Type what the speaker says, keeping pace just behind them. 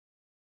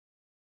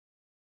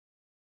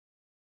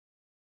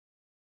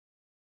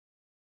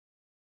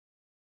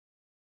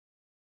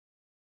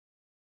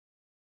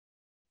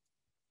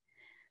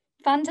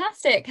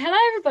Fantastic. Hello,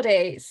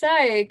 everybody.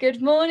 So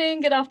good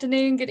morning, good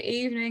afternoon, good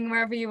evening,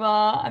 wherever you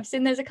are. I've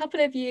seen there's a couple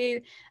of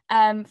you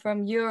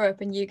from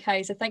Europe and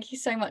UK. So thank you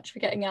so much for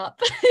getting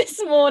up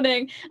this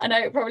morning. I know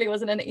it probably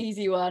wasn't an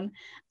easy one,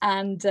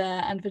 and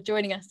for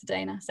joining us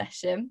today in our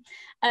session.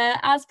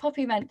 As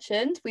Poppy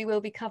mentioned, we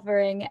will be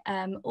covering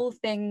all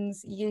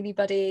things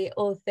Unibuddy,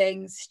 all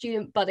things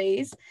student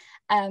buddies.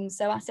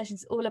 So our session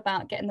is all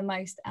about getting the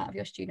most out of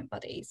your student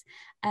buddies.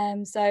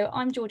 So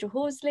I'm Georgia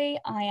Horsley.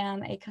 I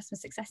am a customer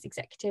success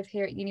executive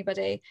here at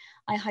Unibuddy.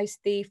 I host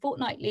the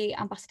fortnightly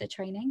ambassador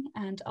training,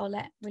 and I'll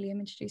let William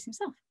introduce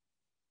himself.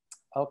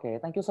 Okay,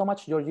 thank you so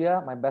much,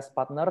 Georgia, my best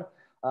partner.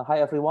 Hi,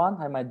 everyone.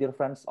 Hi, my dear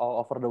friends all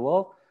over the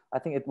world. I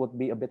think it would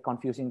be a bit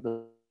confusing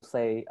to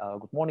say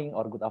good morning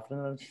or good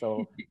afternoon.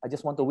 So I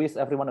just want to wish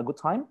everyone a good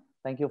time.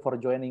 Thank you for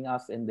joining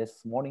us in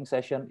this morning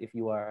session if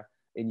you are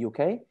in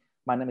UK.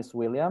 My name is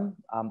William.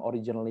 I'm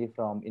originally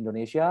from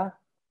Indonesia.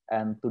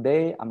 And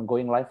today I'm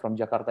going live from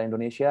Jakarta,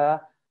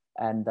 Indonesia.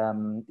 And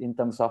in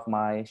terms of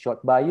my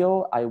short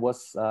bio, I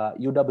was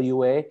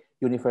UWA,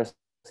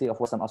 University of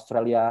Western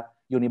Australia,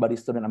 Unibuddy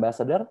Student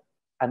Ambassador,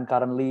 and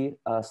currently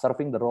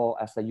serving the role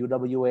as a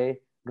UWA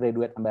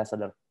Graduate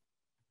Ambassador.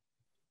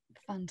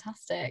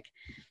 Fantastic.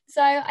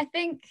 So I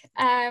think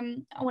I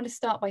want to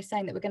start by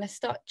saying that we're going to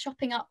start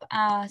chopping up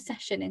our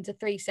session into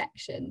 3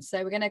 sections.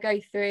 So we're going to go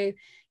through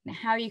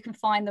how you can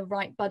find the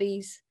right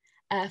buddies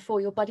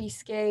for your buddy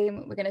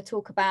scheme. We're going to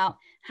talk about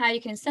how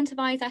you can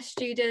incentivize our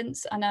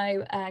students. I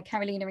know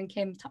Carolina and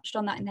Kim touched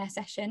on that in their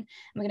session, and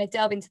we're going to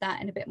delve into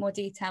that in a bit more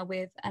detail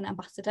with an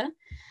ambassador.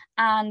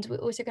 And we're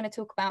also going to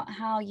talk about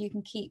how you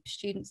can keep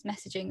students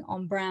messaging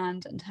on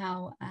brand and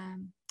how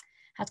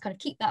to kind of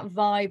keep that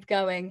vibe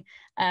going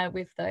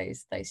with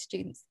those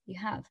students you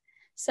have.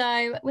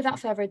 So without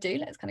further ado,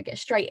 let's kind of get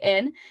straight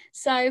in.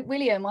 So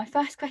William, my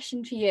first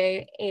question to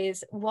you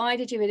is, why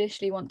did you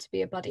initially want to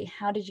be a buddy?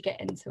 How did you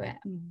get into it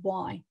and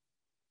why?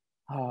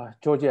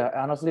 Georgia,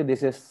 honestly,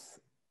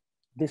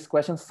 this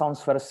question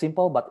sounds very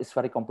simple, but it's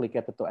very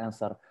complicated to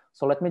answer.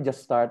 So let me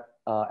just start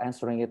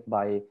answering it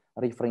by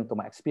referring to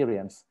my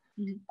experience.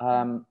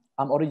 I'm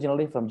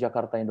originally from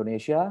Jakarta,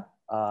 Indonesia,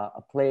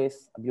 a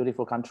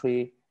beautiful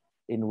country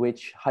in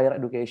which higher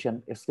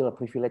education is still a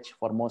privilege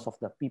for most of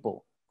the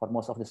people, for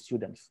most of the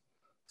students.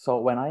 So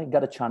when I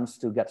got a chance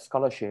to get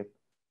scholarship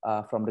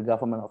from the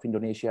government of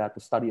Indonesia to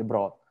study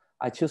abroad,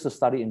 I chose to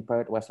study in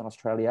Perth, Western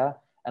Australia.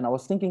 And I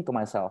was thinking to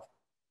myself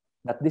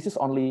that this is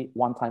only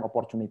one-time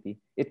opportunity.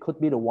 It could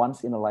be the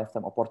once in a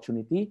lifetime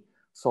opportunity.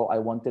 So I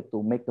wanted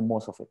to make the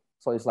most of it.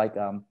 So it's like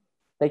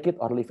take it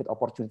or leave it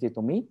opportunity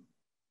to me.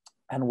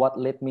 And what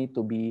led me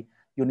to be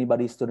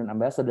Unibuddy Student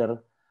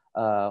Ambassador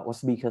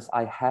was because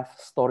I have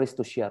stories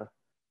to share.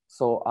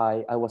 So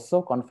I was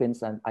so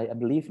convinced and I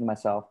believe in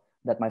myself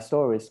that my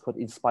stories could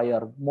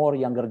inspire more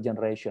younger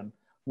generation,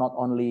 not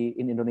only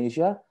in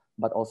Indonesia,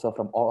 but also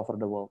from all over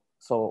the world.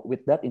 So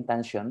with that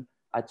intention,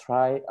 I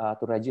try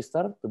to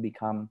register to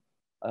become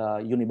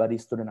a Unibuddy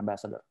Student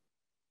Ambassador.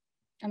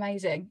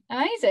 Amazing,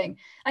 amazing.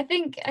 I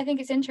think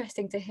it's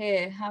interesting to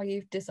hear how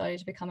you've decided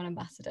to become an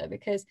ambassador,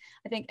 because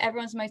I think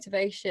everyone's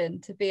motivation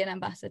to be an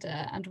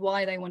ambassador and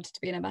why they wanted to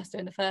be an ambassador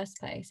in the first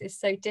place is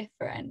so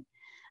different.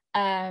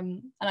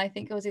 And I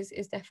think yours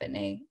is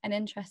definitely an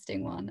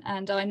interesting one.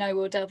 And I know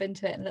we'll delve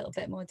into it in a little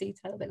bit more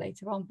detail a bit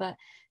later on, but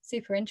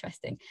super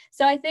interesting.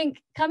 So I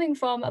think coming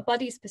from a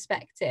buddy's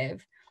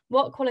perspective,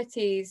 what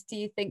qualities do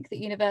you think that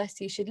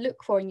universities should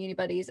look for in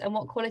Unibuddies, and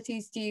what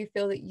qualities do you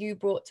feel that you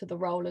brought to the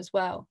role as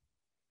well?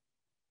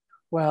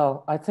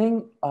 Well, I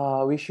think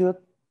we should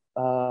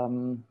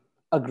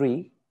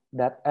agree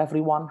that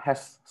everyone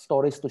has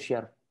stories to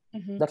share.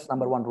 That's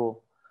number one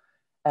rule.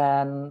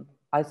 And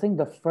I think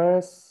the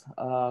first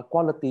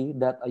quality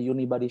that a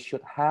Unibuddy should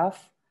have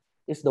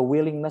is the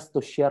willingness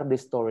to share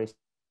these stories.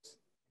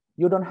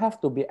 You don't have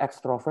to be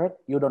extrovert.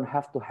 You don't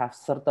have to have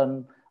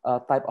certain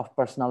type of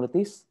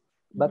personalities,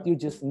 but you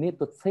just need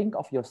to think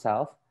of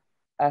yourself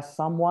as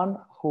someone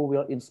who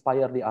will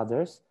inspire the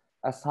others,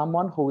 as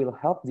someone who will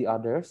help the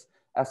others,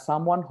 as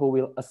someone who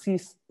will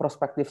assist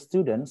prospective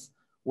students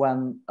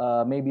when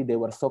maybe they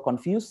were so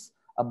confused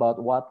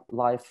about what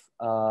life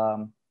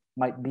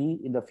might be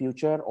in the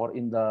future or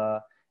in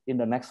the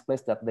next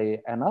place that they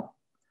end up.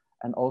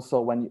 And also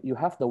when you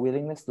have the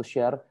willingness to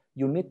share,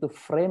 you need to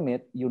frame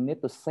it, you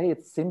need to say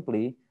it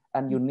simply,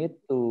 and you need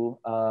to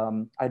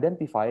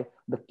identify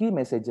the key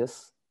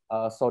messages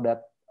so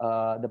that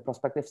the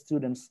prospective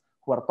students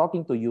who are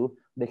talking to you,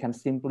 they can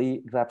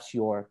simply grasp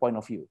your point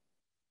of view.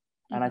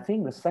 And I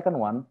think the second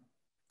one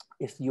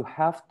is you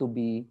have to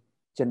be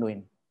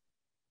genuine.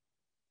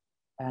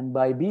 And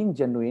by being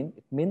genuine,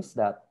 it means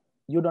that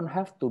you don't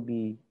have to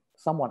be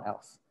someone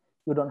else.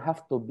 You don't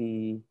have to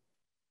be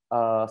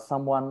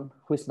someone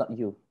who is not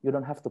you. You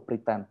don't have to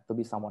pretend to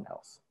be someone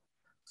else.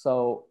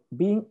 So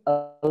being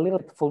a little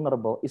bit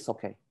vulnerable is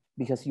okay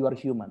because you are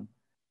human.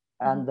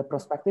 And the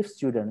prospective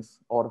students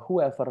or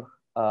whoever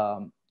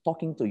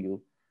talking to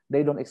you,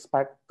 they don't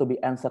expect to be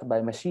answered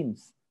by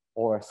machines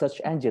or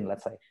search engine,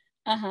 let's say.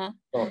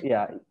 So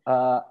yeah,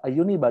 a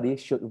Unibuddy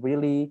should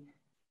really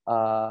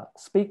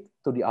speak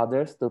to the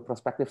others, to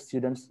prospective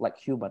students like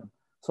human.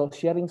 So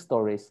sharing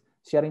stories,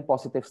 sharing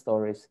positive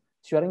stories,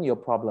 sharing your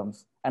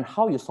problems and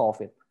how you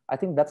solve it. I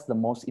think that's the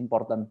most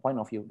important point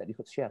of view that you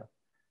could share.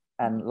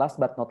 And last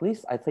but not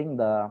least, I think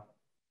the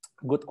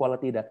good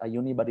quality that a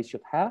Unibuddy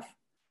should have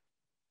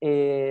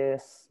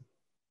is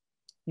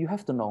you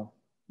have to know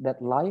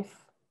that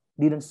life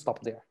didn't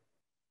stop there.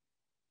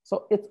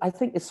 So I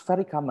think it's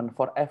very common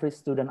for every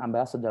student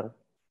ambassador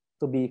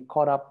to be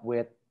caught up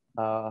with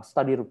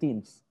study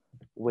routines,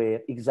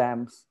 with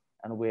exams,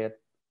 and with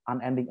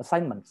unending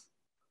assignments.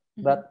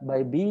 But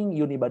by being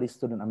Unibuddy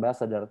student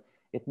ambassador,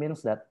 it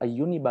means that a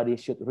Unibuddy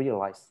should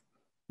realize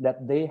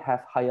that they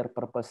have higher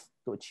purpose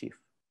to achieve.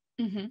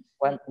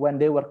 When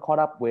they were caught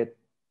up with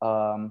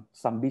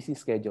some busy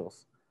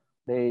schedules,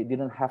 they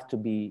didn't have to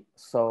be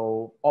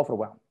so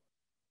overwhelmed.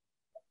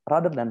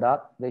 Rather than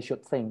that, they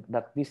should think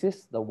that this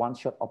is the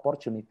one-shot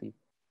opportunity.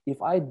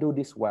 If I do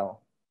this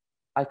well,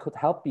 I could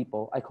help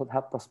people, I could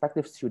help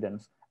prospective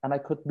students, and I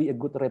could be a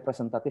good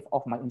representative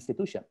of my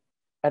institution.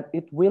 And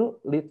it will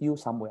lead you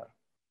somewhere.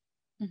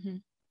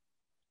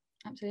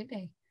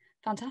 Absolutely.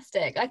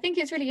 Fantastic. I think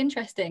it's really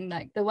interesting,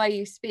 like the way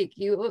you speak.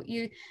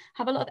 You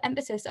have a lot of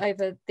emphasis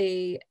over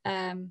the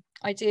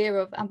idea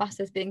of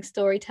ambassadors being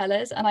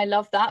storytellers, and I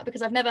love that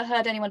because I've never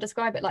heard anyone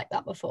describe it like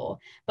that before.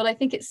 But I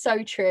think it's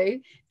so true,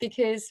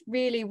 because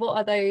really, what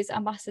are those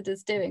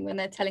ambassadors doing when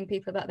they're telling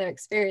people about their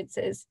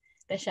experiences?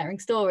 They're sharing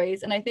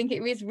stories, and I think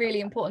it is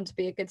really important to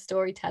be a good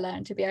storyteller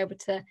and to be able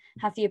to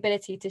have the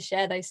ability to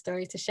share those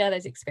stories, to share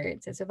those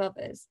experiences with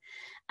others.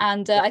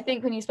 And I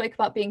think when you spoke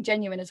about being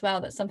genuine as well,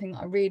 that's something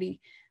that I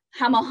really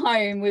hammer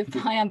home with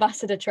my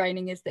ambassador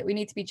training, is that we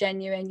need to be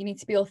genuine, you need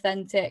to be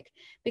authentic,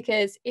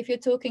 because if you're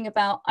talking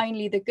about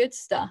only the good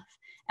stuff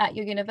at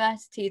your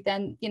university,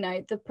 then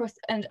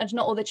and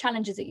not all the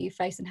challenges that you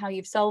face and how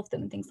you've solved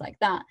them and things like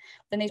that,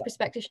 then these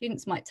prospective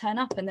students might turn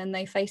up and then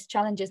they face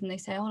challenges and they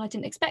say, oh, I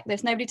didn't expect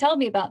this, nobody told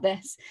me about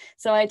this.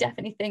 So I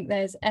definitely think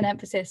there's an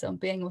emphasis on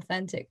being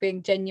authentic,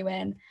 being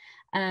genuine,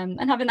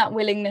 and having that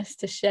willingness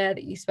to share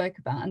that you spoke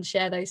about and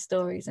share those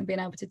stories and being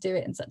able to do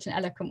it in such an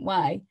eloquent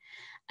way.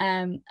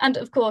 And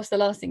of course, the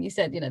last thing you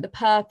said, the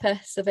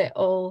purpose of it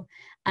all,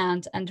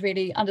 and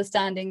really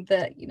understanding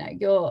that,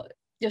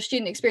 your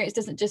student experience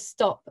doesn't just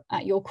stop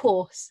at your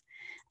course,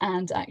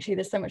 and actually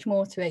there's so much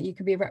more to it. You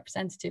can be a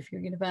representative for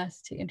your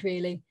university and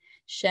really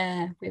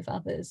share with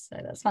others.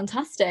 So that's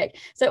fantastic.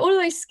 So all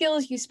of those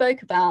skills you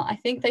spoke about, I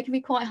think they can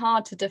be quite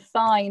hard to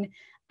define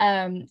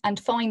and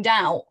find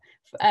out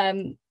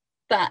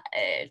that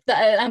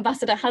an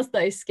ambassador has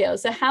those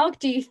skills. So how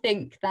do you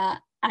think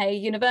that a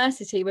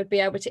university would be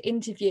able to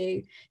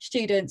interview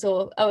students,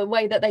 or a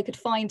way that they could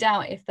find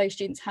out if those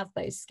students have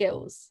those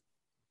skills?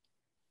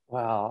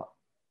 Well,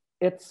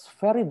 it's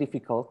very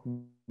difficult,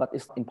 but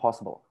it's not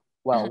impossible.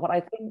 Well, what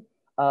I think,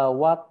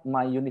 what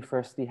my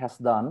university has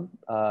done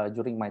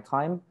during my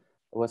time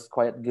was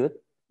quite good,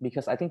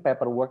 because I think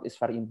paperwork is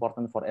very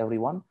important for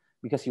everyone,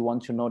 because you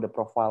want to know the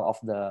profile of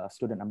the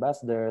student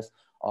ambassadors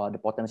or the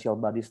potential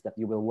buddies that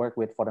you will work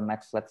with for the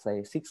next, let's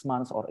say, 6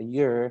 months or a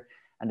year.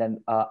 And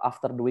then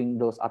after doing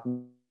those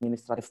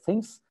administrative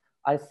things,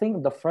 I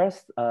think the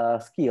first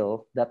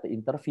skill that the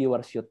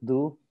interviewer should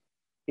do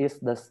is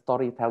the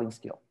storytelling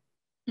skill.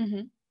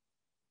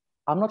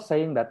 I'm not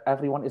saying that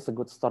everyone is a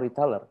good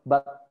storyteller,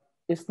 but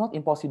it's not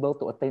impossible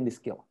to attain this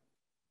skill.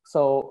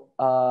 So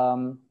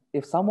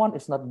if someone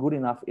is not good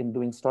enough in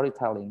doing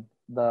storytelling,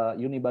 the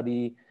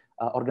Unibuddy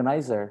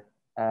organizer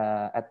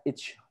at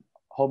each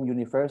home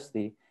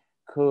university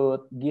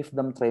could give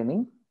them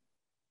training,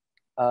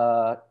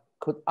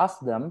 could ask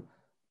them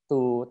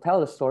to tell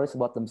the stories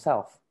about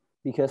themselves,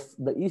 because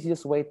the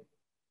easiest way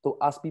to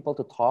ask people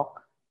to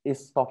talk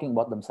is talking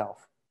about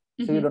themselves.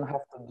 So you don't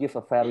have to give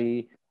a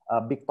very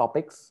big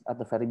topics at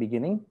the very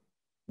beginning,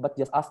 but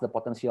just ask the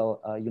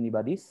potential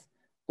Unibuddies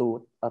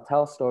to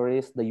tell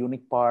stories, the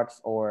unique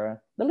parts,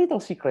 or the little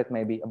secret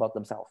maybe about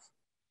themselves.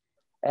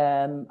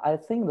 And I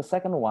think the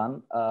second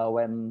one,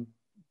 when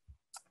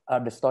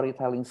the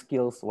storytelling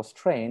skills was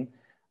trained,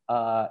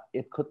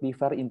 it could be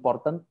very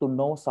important to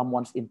know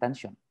someone's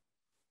intention,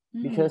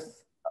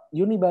 because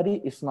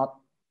Unibuddy is not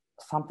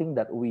something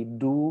that we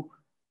do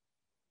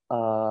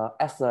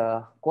as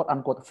a quote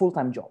unquote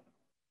full-time job.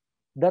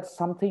 That's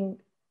something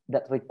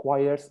that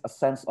requires a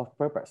sense of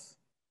purpose.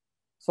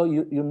 So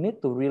you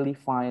need to really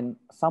find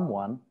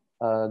someone,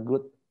 a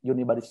good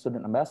Unibuddy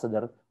student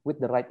ambassador, with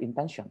the right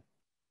intention.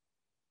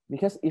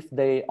 Because if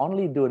they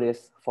only do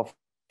this for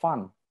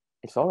fun,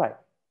 it's all right.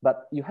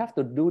 But you have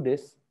to do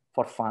this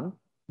for fun,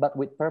 but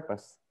with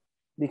purpose.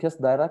 Because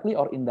directly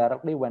or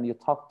indirectly, when you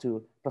talk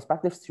to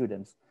prospective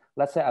students,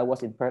 let's say I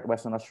was in Perth,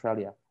 Western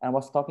Australia, and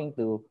was talking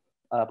to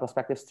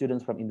prospective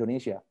students from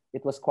Indonesia,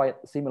 it was quite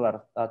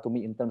similar to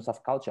me in terms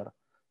of culture.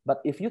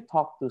 But if you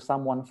talk to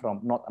someone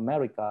from North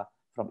America,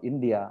 from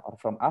India, or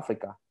from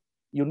Africa,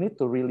 you need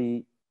to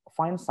really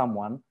find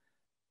someone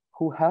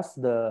who has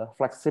the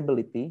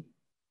flexibility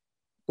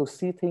to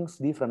see things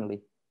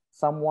differently,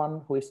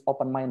 someone who is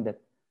open-minded.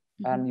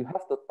 And you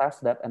have to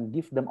test that and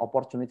give them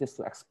opportunities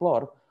to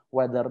explore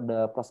whether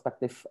the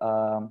prospective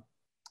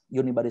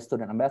Unibuddy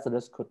student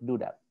ambassadors could do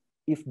that.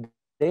 If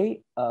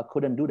they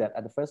couldn't do that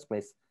at the first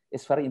place,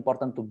 it's very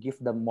important to give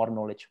them more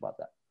knowledge about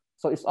that.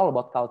 So it's all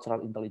about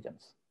cultural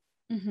intelligence.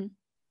 Mm-hmm.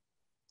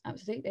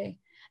 Absolutely.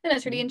 I think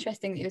that's really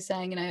interesting that you're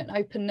saying, an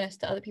openness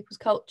to other people's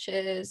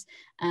cultures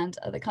and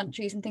other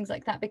countries and things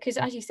like that, because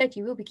as you said,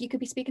 you could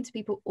be speaking to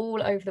people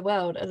all over the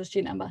world as a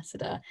student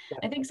ambassador. Yeah.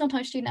 I think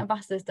sometimes student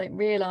ambassadors don't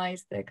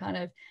realize the kind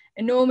of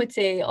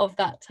enormity of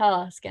that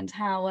task and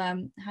how,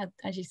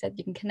 as you said,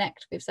 you can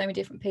connect with so many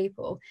different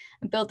people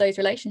and build those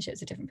relationships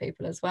with different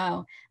people as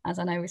well, as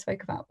I know we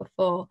spoke about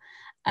before.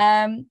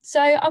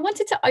 So I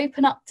wanted to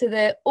open up to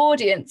the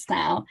audience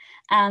now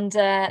and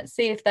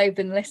see if they've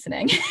been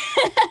listening.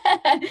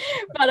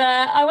 But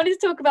I wanted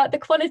to talk about the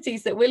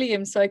qualities that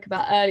William spoke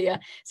about earlier.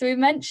 So we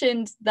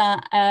mentioned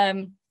that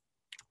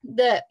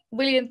that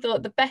William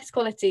thought the best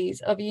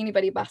qualities of a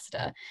Unibuddy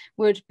ambassador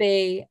would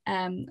be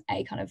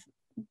a kind of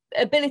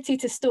ability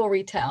to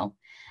storytell,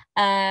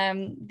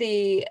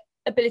 the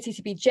ability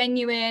to be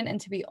genuine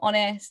and to be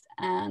honest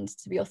and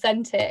to be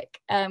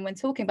authentic when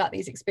talking about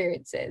these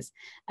experiences.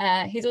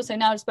 He's also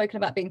now spoken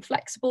about being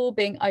flexible,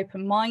 being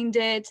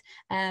open-minded,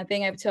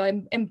 being able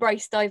to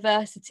embrace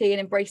diversity and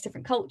embrace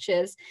different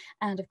cultures.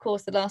 And of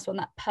course, the last one,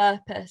 that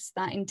purpose,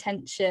 that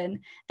intention,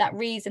 that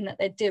reason that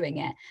they're doing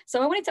it.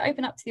 So I wanted to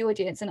open up to the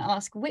audience and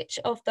ask which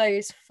of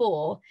those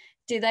four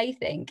do they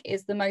think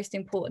is the most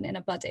important in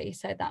a buddy?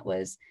 So that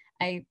was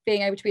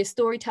being able to be a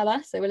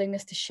storyteller, so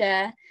willingness to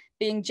share,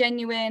 being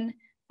genuine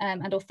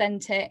and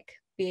authentic,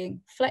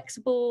 being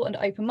flexible and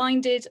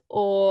open-minded,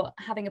 or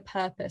having a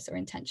purpose or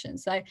intention.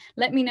 So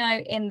let me know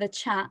in the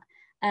chat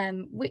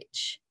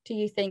which do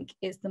you think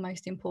is the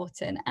most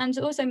important, and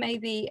also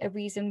maybe a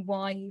reason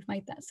why you've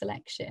made that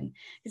selection.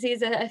 Because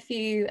here's a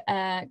few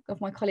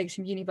of my colleagues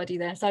from Unibuddy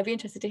there, so I'd be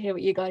interested to hear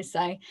what you guys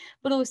say,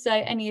 but also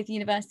any of the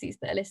universities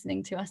that are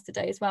listening to us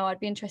today as well. I'd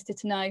be interested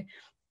to know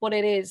what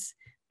it is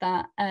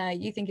that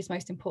you think is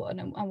most important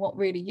and what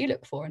really you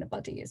look for in a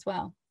buddy as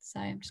well. So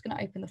I'm just going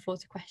to open the floor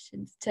to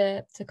questions,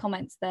 to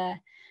comments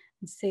there,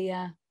 and see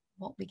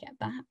what we get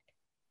back.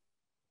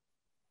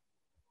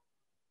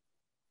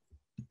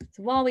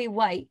 So while we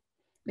wait,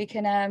 we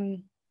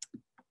can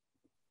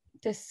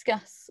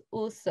discuss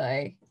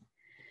also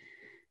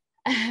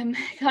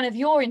kind of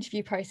your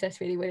interview process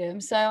really, William.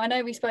 So I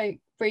know we spoke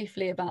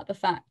briefly about the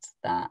fact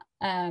that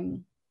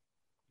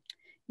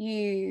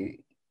you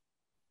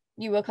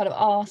were kind of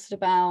asked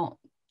about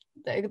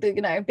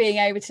being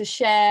able to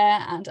share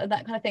and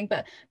that kind of thing,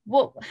 but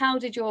how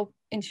did your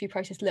interview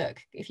process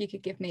look? If you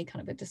could give me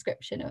kind of a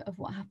description of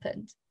what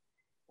happened.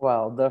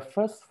 Well, the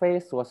first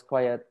phase was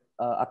quite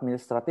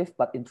administrative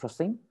but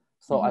interesting.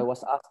 So I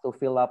was asked to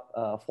fill up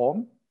a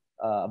form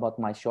about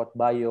my short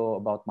bio,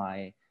 about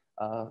my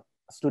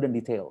student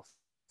details.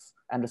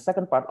 And the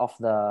second part of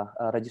the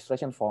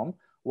registration form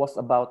was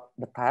about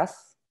the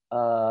tasks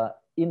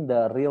in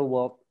the real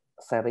world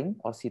setting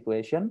or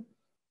situation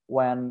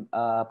when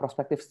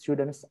prospective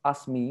students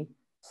ask me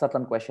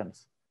certain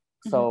questions.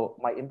 So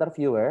my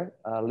interviewer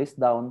lists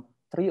down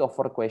 3 or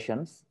 4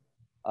 questions.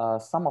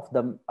 Some of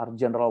them are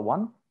general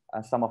one,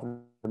 and some of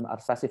them are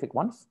specific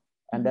ones.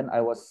 And then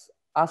I was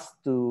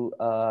asked to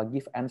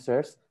give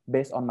answers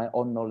based on my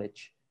own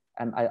knowledge.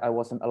 And I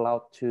wasn't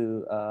allowed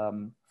to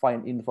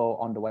find info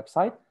on the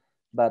website,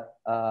 but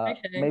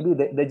maybe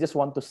they just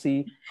want to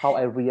see how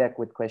I react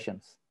with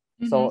questions.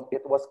 So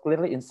it was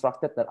clearly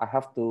instructed that I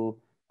have to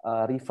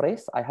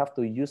rephrase, I have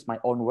to use my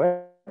own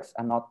words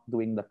and not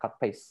doing the cut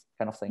paste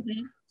kind of thing.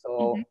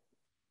 So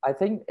I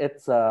think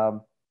it's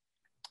a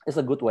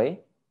good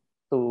way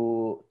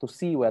to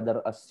see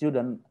whether a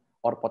student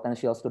or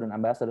potential student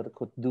ambassador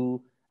could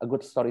do a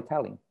good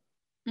storytelling,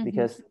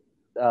 because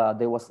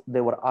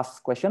they were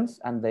asked questions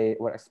and they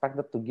were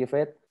expected to give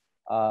it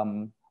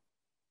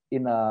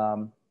in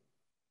a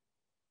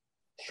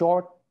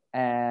short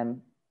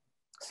and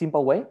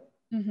simple way,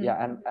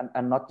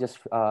 and not just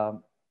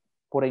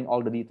putting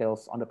all the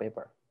details on the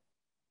paper.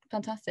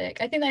 Fantastic.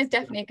 I think that is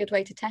definitely a good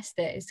way to test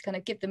it, is to kind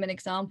of give them an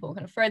example,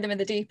 kind of throw them in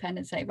the deep end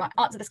and say, right,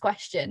 answer this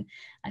question.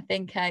 I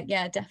think,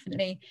 yeah,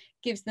 definitely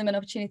gives them an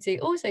opportunity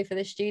also for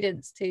the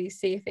students to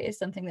see if it is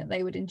something that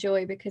they would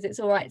enjoy, because it's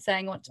all right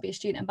saying I want to be a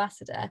student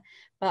ambassador,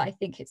 but I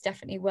think it's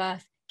definitely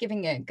worth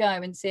giving it a go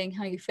and seeing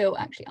how you feel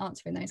actually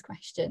answering those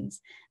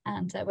questions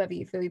and whether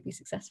you feel you'd be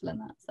successful in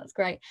that. So that's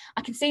great.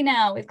 I can see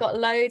now we've got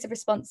loads of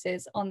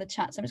responses on the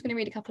chat, so I'm just going to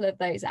read a couple of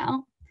those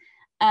out.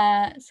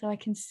 So I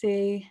can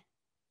see,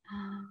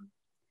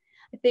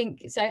 I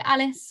think, so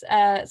Alice,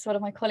 is one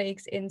of my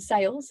colleagues in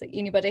sales at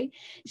Unibuddy.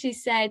 She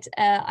said,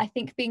 I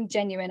think being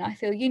genuine, I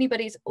feel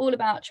Unibuddy is all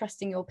about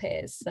trusting your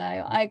peers. So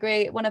I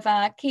agree. One of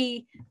our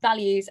key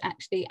values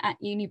actually at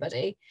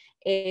Unibuddy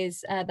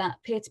is that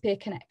peer-to-peer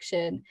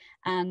connection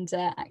and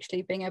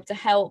actually being able to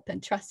help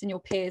and trust in your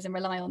peers and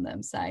rely on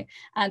them. So,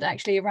 and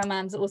actually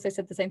Raman's also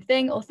said the same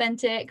thing,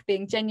 authentic,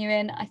 being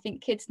genuine. I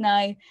think kids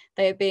know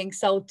they are being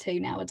sold to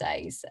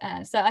nowadays.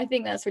 So I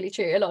think that's really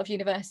true. A lot of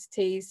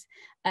universities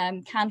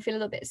can feel a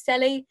little bit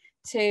silly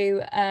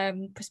to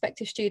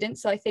prospective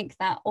students. So I think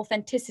that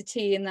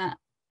authenticity and that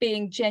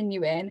being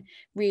genuine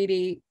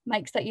really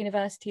makes that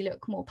university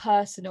look more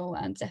personal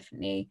and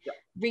definitely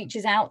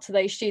reaches out to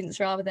those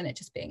students rather than it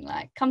just being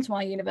like, come to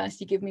my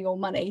university, give me your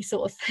money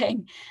sort of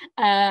thing.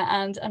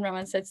 And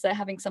Roman said, so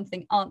having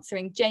something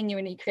answering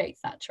genuinely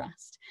creates that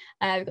trust.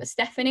 We've got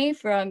Stephanie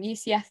from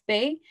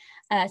UCFB,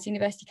 it's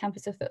University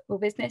Campus of Football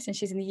Business, and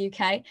she's in the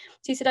UK.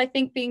 She said, I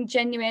think being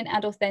genuine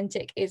and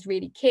authentic is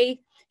really key.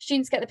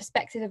 Students get the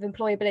perspective of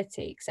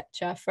employability,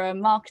 etc.,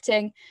 from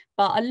marketing,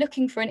 but are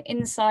looking for an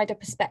insider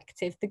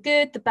perspective, the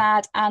good, the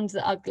bad, and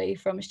the ugly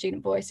from a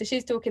student voice. So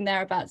she's talking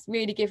there about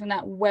really giving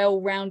that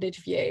well-rounded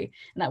view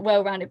and that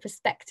well-rounded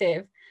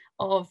perspective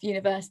of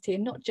university,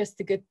 and not just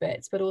the good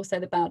bits, but also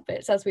the bad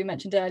bits, as we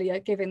mentioned earlier,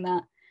 giving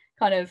that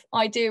kind of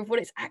idea of what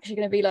it's actually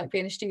going to be like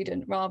being a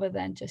student rather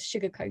than just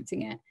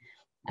sugarcoating it.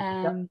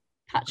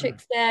 Patrick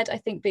said, I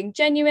think being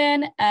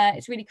genuine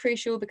is really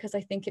crucial because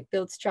I think it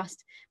builds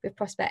trust with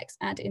prospects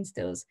and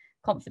instills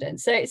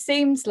confidence. So it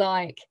seems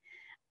like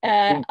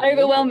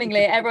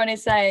overwhelmingly everyone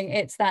is saying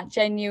it's that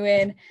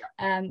genuine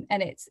and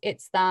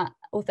it's that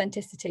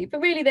authenticity, but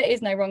really there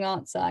is no wrong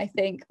answer. I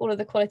think all of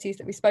the qualities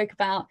that we spoke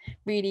about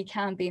really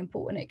can be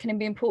important. It can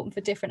be important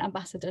for different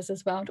ambassadors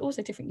as well, and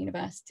also different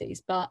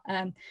universities, but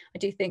I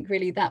do think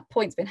really that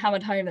point's been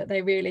hammered home that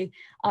they really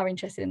are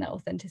interested in that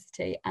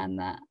authenticity and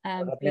that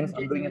that means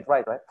I'm doing it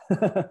right?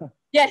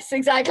 Yes,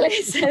 exactly.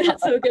 So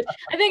that's all good.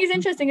 I think it's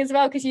interesting as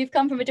well because you've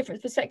come from a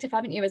different perspective,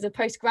 haven't you, as a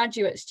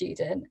postgraduate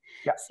student?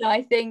 So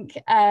I think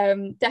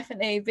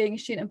definitely being a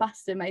student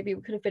ambassador maybe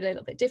could have been a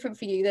little bit different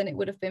for you than it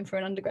would have been for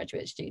an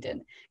undergraduate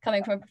student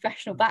coming from a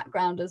professional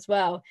background as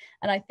well.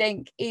 And I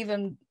think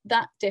even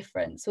that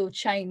difference will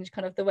change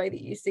kind of the way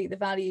that you see the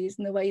values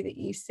and the way that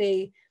you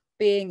see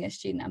being a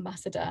student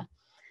ambassador.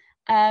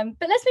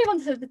 But let's move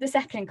on to the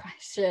second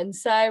question.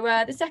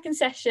 So the second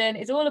session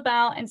is all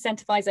about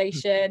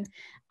incentivization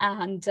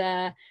and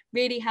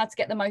really how to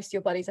get the most of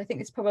your buddies. I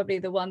think it's probably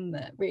the one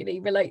that really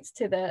relates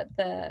to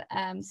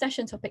the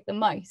session topic the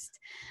most.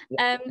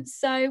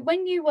 So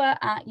when you were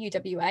at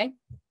UWA,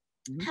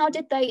 how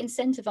did they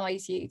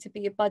incentivize you to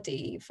be a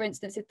buddy? For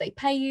instance, did they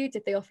pay you?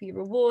 Did they offer you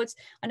rewards?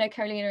 I know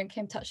Carolina and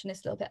Kim touched on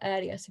this a little bit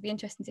earlier, so it'd be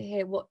interesting to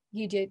hear what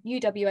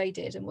UWA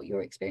did and what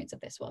your experience of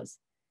this was.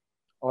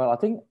 Well, I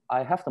think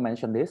I have to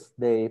mention this.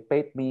 They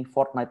paid me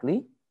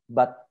fortnightly,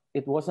 but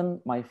it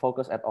wasn't my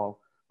focus at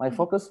all. My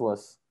focus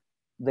was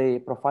they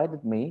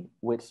provided me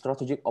with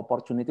strategic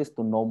opportunities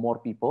to know more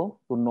people,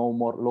 to know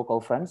more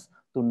local friends,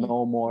 to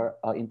know more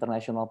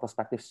international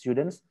prospective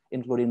students,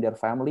 including their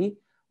family.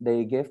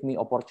 They gave me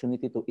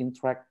opportunity to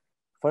interact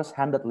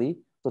first-handedly,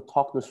 to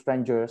talk to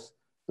strangers,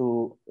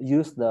 to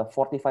use the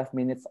 45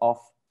 minutes of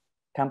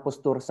campus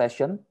tour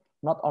session,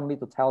 not only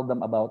to tell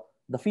them about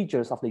the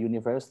features of the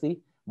university,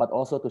 but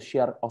also to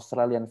share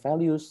Australian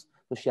values,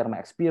 to share my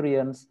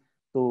experience,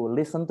 to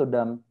listen to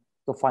them,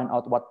 to find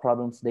out what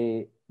problems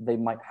they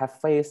might have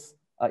faced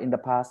in the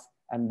past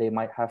and they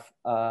might have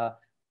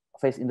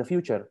faced in the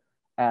future.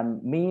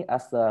 And me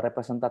as the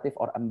representative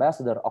or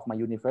ambassador of my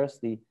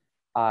university,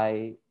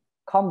 I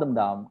calmed them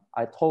down.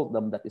 I told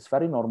them that it's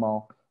very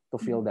normal to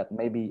feel that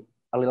maybe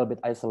a little bit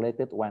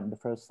isolated when the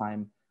first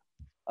time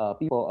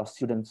people or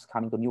students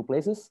coming to new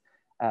places,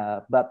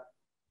 but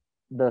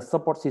the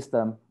support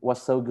system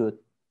was so good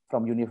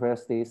from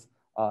universities,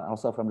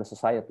 also from the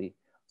society.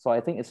 So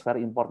I think it's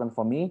very important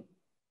for me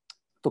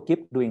to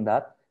keep doing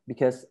that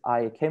because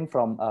I came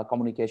from a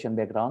communication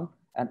background,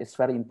 and it's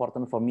very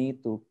important for me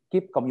to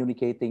keep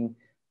communicating,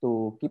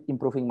 to keep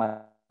improving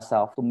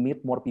myself, to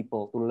meet more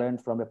people, to learn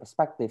from their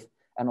perspective,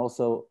 and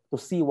also to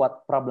see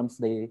what problems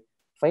they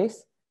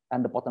face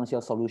and the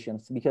potential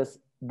solutions, because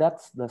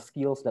that's the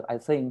skills that I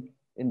think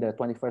in the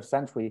 21st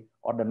century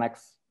or the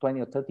next 20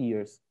 or 30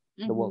 years,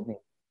 the world needs.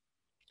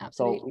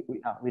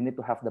 Absolutely. So we need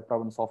to have the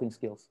problem solving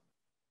skills.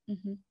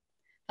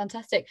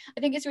 Fantastic.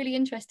 I think it's really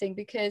interesting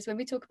because when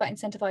we talk about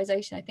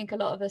incentivization, I think a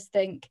lot of us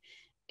think,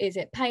 is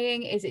it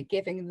paying? Is it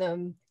giving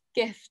them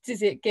gifts?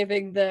 Is it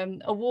giving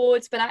them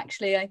awards? But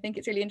actually, I think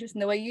it's really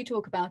interesting the way you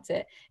talk about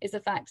it is the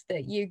fact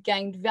that you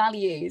gained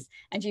values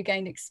and you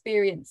gained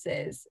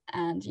experiences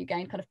and you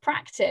gained kind of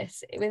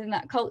practice within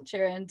that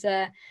culture and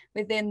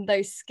within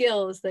those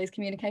skills, those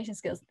communication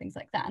skills and things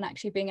like that, and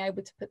actually being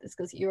able to put the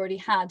skills that you already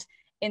had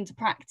into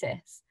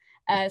practice.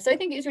 So I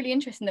think it's really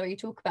interesting the way you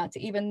talk about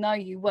it, even though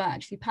you were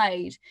actually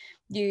paid,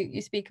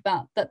 you speak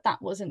about that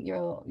wasn't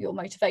your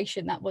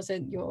motivation, that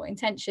wasn't your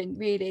intention.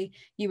 Really,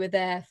 you were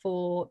there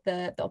for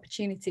the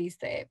opportunities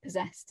that it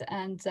possessed,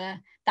 and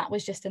that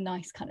was just a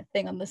nice kind of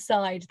thing on the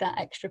side, that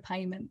extra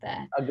payment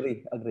there.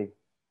 Agree.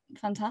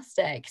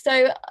 Fantastic.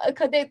 So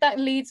that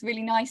leads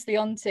really nicely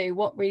onto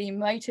what really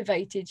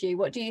motivated you.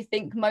 What do you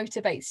think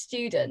motivates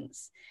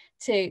students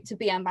to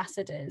be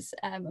ambassadors?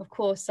 Of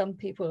course, some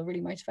people are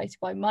really motivated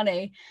by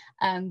money,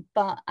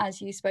 but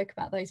as you spoke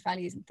about those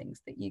values and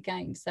things that you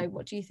gained, so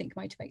what do you think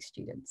motivates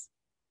students?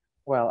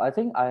 Well, I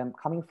think I am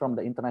coming from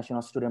the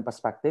international student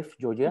perspective,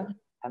 Georgia,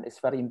 and it's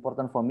very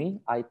important for me.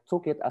 I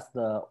took it as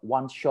the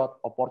one-shot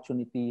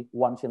opportunity,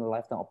 once in a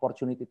lifetime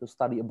opportunity to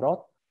study abroad.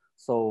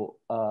 So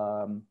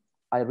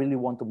I really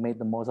want to make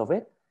the most of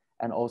it.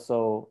 And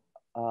also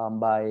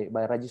by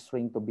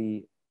registering to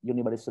be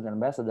Unibuddy Student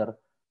Ambassador,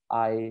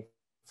 I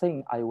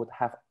think I would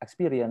have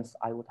experience,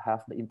 I would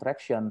have the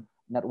interaction,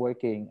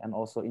 networking, and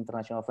also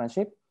international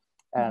friendship.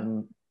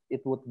 And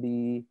it would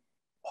be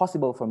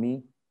possible for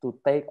me to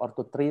take or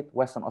to treat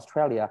Western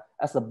Australia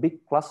as a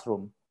big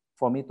classroom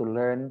for me to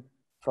learn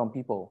from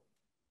people,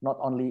 not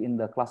only in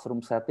the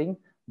classroom setting,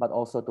 but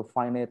also to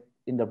find it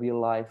in the real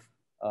life,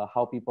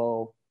 how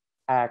people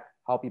act,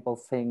 how people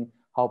think,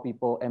 how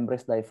people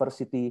embrace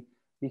diversity,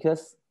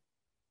 because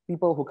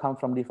people who come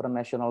from different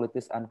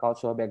nationalities and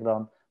cultural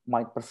background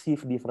might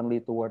perceive differently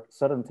toward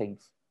certain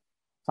things.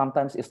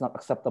 Sometimes it's not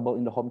acceptable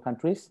in the home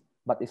countries,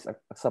 but it's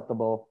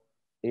acceptable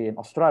in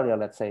Australia,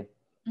 let's say.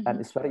 And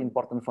it's very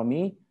important for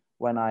me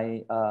when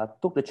I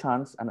took the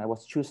chance and I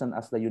was chosen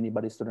as the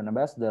Unibuddy Student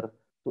Ambassador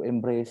to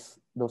embrace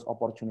those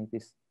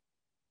opportunities.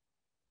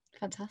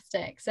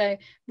 Fantastic. So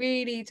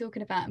really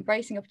talking about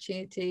embracing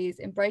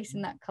opportunities,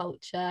 embracing that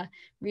culture,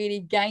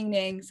 really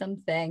gaining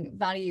something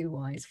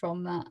value-wise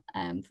from that,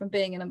 from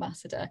being an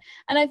ambassador.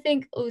 And I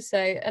think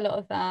also a lot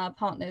of our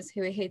partners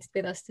who are here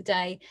with us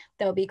today,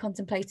 they'll be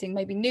contemplating,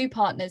 maybe new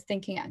partners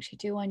thinking, actually,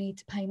 do I need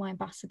to pay my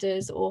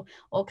ambassadors, or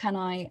can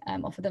I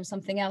offer them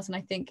something else? And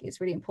I think it's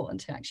really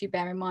important to actually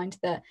bear in mind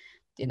that,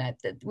 you know,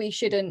 that we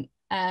shouldn't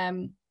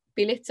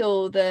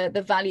belittle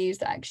the values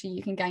that actually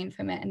you can gain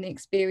from it and the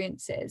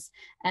experiences.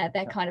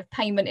 They're kind of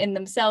payment in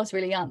themselves,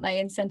 really, aren't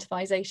they?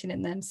 Incentivization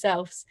in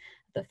themselves.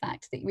 The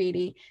fact that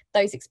really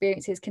those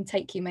experiences can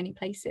take you many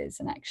places,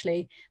 and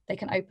actually they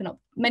can open up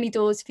many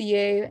doors for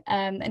you,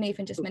 and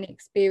even just many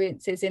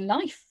experiences in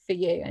life for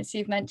you. As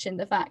you've mentioned,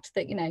 the fact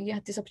that, you know, you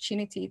had this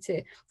opportunity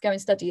to go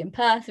and study in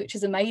Perth, which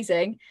is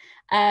amazing,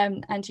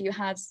 and you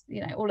had,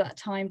 you know, all that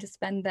time to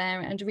spend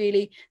there and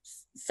really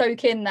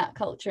soak in that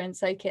culture and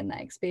soak in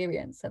that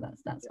experience. So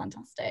that's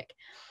fantastic.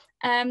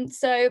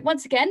 So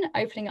once again,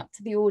 opening up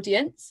to the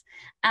audience,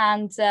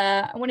 and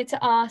I wanted to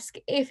ask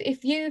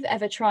if you've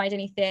ever tried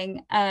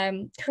anything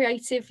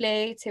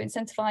creatively to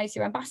incentivize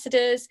your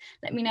ambassadors.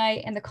 Let me know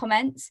in the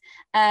comments.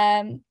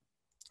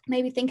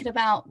 Maybe thinking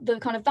about the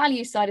kind of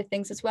value side of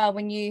things as well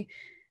when you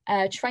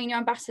train your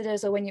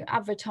ambassadors, or when you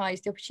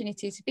advertise the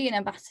opportunity to be an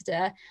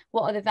ambassador.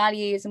 What are the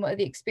values and what are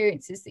the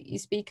experiences that you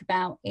speak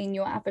about in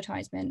your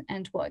advertisement,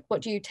 and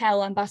what do you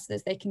tell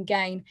ambassadors they can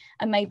gain?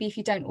 And maybe if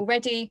you don't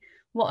already,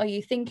 what are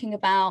you thinking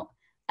about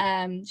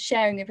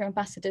sharing with your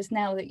ambassadors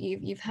now that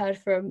you've heard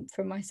from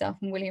myself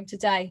and William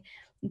today,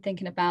 and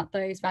thinking about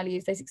those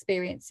values, those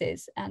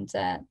experiences, and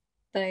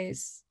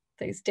those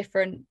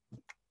different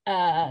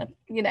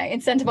you know,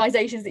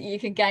 incentivizations that you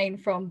can gain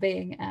from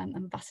being an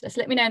ambassador. So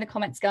let me know in the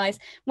comments, guys,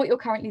 what you're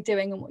currently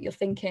doing and what you're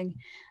thinking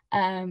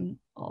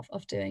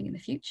of doing in the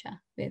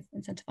future with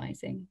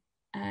incentivizing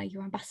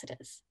your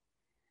ambassadors.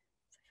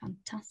 So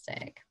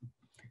fantastic.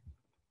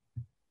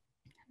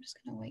 I'm just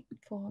going to wait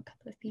for a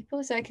couple of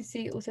people. So I can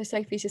see also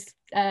Sophie just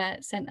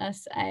sent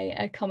us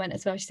a comment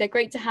as well. She said,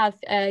 great to have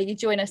you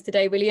join us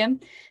today, William.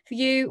 For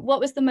you,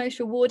 what was the most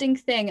rewarding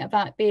thing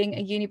about being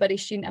a Unibuddy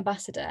student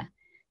ambassador?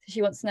 So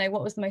she wants to know,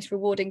 what was the most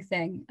rewarding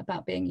thing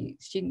about being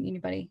a student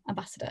Unibuddy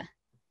ambassador?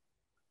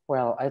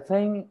 Well, I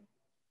think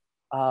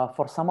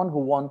for someone who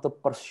wants to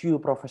pursue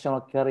professional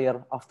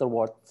career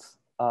afterwards,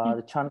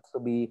 the chance to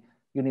be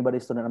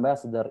Unibuddy student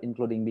ambassador,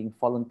 including being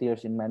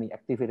volunteers in many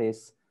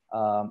activities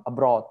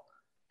abroad,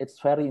 it's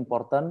very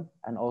important.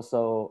 And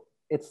also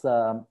it's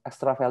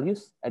extra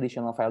values,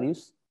 additional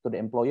values to the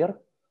employer,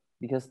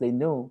 because they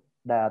know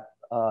that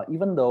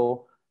even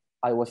though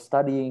I was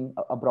studying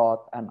abroad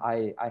and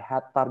I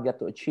had target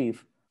to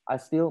achieve, I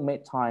still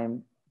made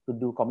time to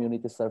do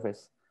community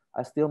service.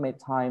 I still made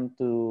time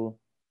to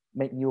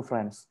make new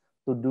friends,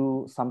 to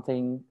do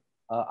something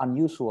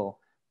unusual,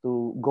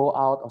 to go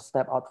out or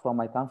step out from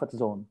my comfort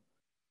zone.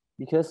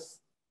 Because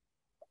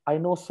I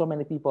know so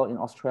many people in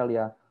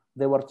Australia,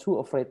 they were too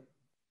afraid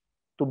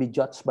to be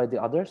judged by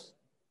the others.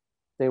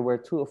 They were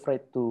too afraid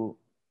to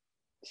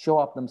show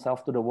up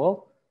themselves to the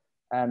world.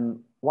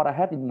 And what I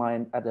had in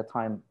mind at the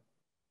time,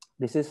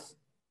 this is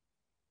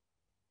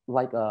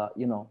like a,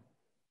 you know,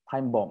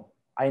 time bomb.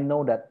 I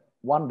know that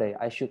one day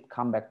I should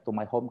come back to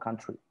my home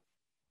country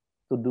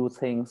to do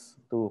things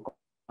to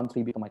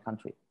contribute to my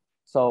country.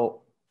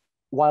 So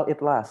while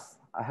it lasts,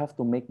 I have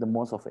to make the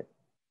most of it.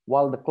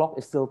 While the clock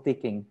is still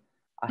ticking,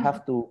 I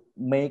have to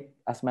make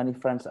as many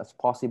friends as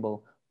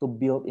possible, to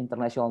build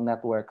international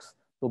networks,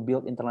 to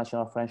build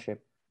international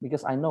friendship,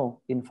 because I know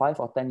in 5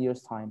 or 10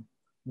 years time,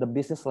 the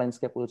business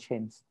landscape will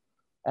change.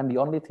 And the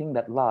only thing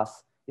that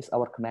lasts is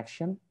our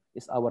connection,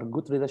 is our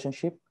good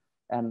relationship,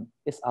 and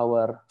is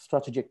our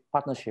strategic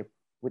partnership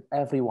with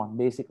everyone,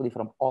 basically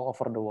from all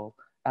over the world.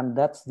 And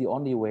that's the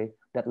only way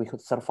that we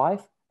could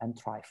survive and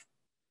thrive.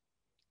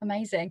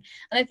 Amazing.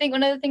 And I think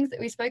one of the things that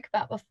we spoke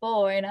about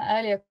before in our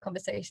earlier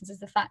conversations is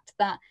the fact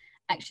that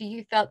actually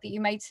you felt that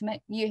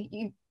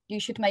you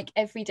should make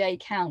every day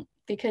count,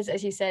 because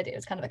as you said, it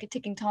was kind of like a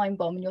ticking time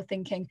bomb, and you're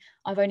thinking,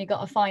 I've only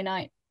got a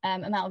finite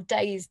amount of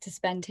days to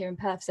spend here in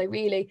Perth. So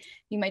really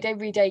you made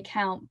every day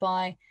count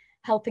by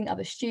helping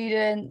other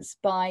students,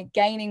 by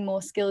gaining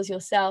more skills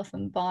yourself,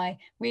 and by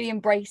really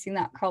embracing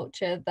that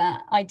culture,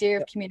 that idea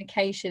of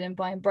communication, and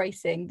by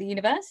embracing the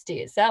university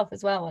itself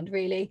as well, and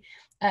really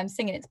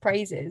singing its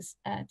praises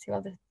to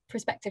other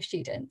prospective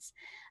students.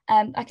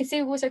 I can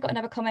see we've also got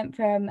another comment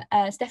from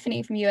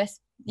Stephanie from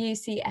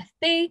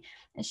UCFB,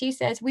 and she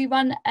says, we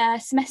run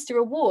semester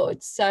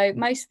awards, so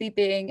mostly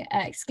being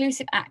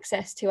exclusive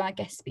access to our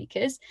guest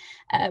speakers.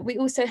 We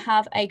also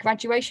have a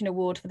graduation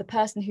award for the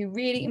person who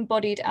really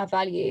embodied our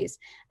values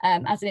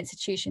as an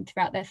institution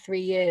throughout their 3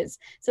 years.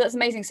 So that's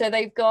amazing. So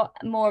they've got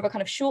more of a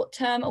kind of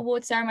short-term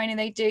award ceremony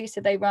they do. So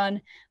they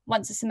run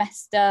once a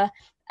semester,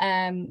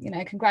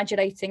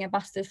 congratulating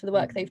ambassadors for the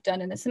work they've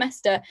done in the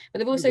semester, but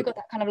they've also got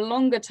that kind of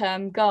longer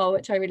term goal,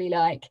 which I really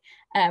like,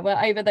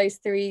 where over those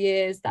 3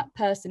 years, that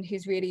person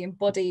who's really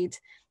embodied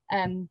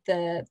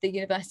the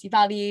university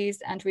values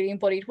and really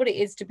embodied what it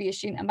is to be a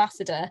student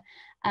ambassador,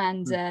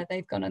 and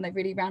they've gone and they've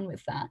really ran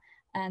with that,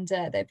 and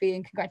they're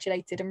being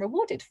congratulated and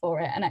rewarded for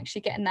it, and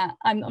actually getting that.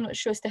 I'm not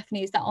sure,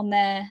 Stephanie, is that on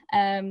their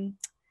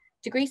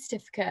degree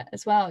certificate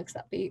as well, because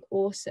that'd be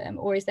awesome,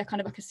 or is there kind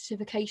of like a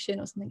certification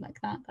or something like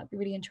that? That'd be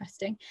really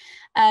interesting.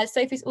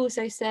 Sophie's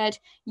also said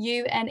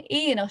UNE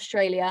in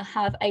Australia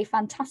have a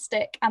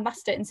fantastic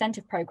ambassador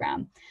incentive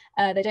program.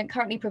 They don't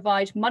currently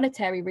provide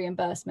monetary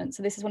reimbursement,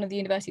 so this is one of the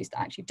universities that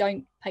actually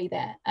don't pay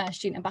their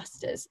student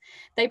ambassadors.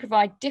 They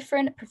provide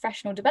different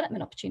professional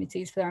development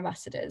opportunities for their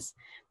ambassadors.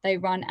 They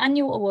run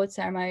annual award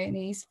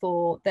ceremonies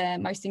for their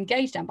most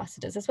engaged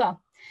ambassadors as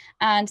well.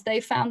 And they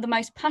found the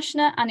most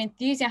passionate and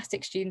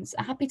enthusiastic students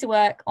are happy to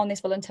work on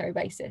this voluntary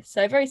basis.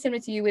 So very similar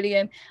to you,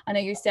 William. I know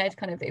you said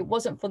kind of it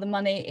wasn't for the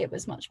money, it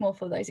was much more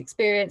for those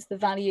experience, the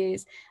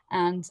values,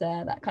 and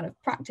that kind of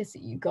practice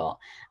that you got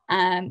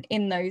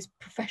in those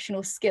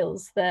professional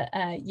skills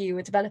that you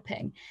were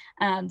developing.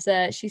 And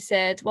she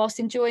said, whilst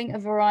enjoying a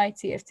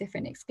variety of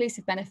different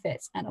exclusive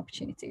benefits and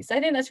opportunities. So I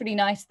think that's really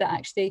nice that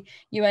actually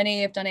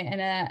UNE have done it in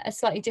a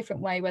slightly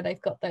different way, where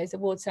they've got those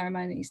award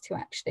ceremonies to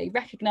actually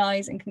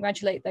recognise and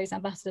congratulate those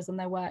ambassadors on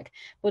their work,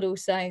 but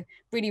also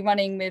really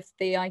running with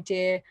the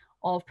idea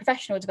of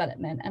professional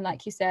development. And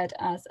like you said,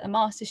 as a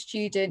master's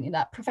student,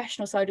 that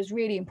professional side is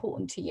really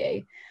important to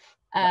you,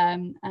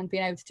 and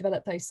being able to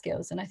develop those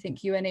skills. And I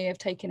think UNE have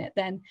taken it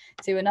then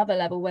to another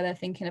level, where they're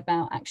thinking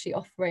about actually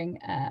offering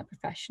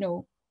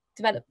professional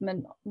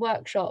development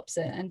workshops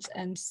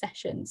and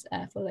sessions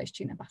for those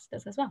student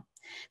ambassadors as well.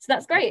 So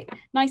that's great.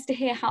 Nice to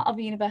hear how other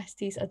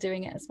universities are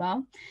doing it as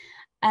well.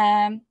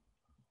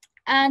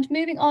 And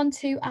moving on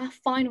to our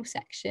final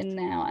section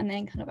now, and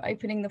then kind of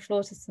opening the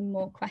floor to some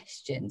more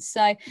questions.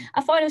 So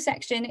our final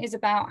section is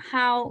about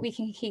how we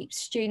can keep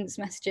students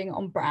messaging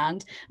on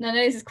brand. And I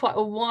know this is quite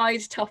a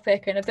wide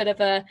topic and a bit of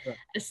a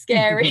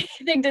scary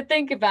thing to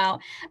think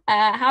about.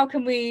 How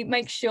can we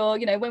make sure,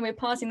 when we're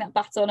passing that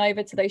baton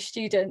over to those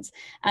students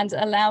and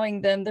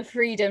allowing them the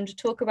freedom to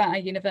talk about our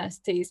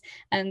universities,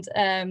 and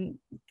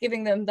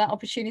giving them that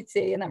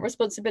opportunity and that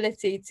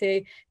responsibility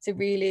to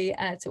really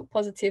talk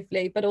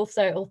positively, but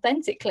also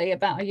authentically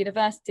about our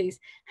universities,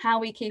 how are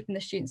we keeping the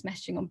students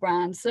messaging on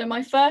brand? So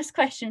my first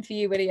question for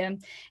you, William,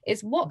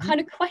 is what kind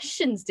of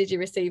questions did you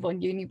receive on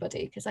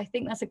Unibuddy? Because I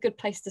think that's a good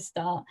place to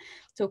start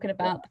talking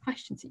about the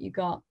questions that you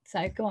got.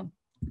 So go on.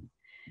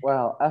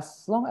 Well,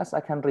 as long as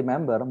I can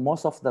remember,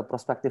 most of the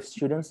prospective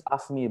students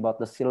asked me about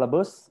the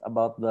syllabus,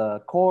 about the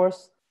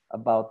course,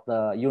 about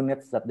the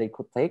units that they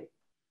could take.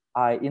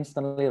 I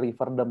instantly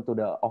refer them to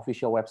the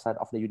official website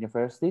of the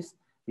universities,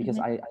 because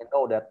I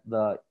know that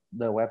the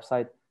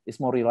website is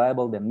more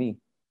reliable than me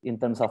in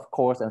terms of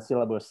course and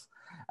syllabus.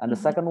 And the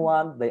second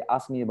one, they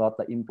asked me about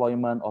the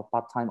employment or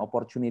part-time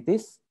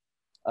opportunities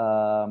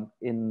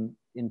in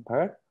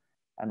Perth.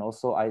 And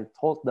also I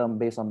told them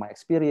based on my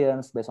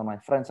experience, based on my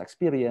friends'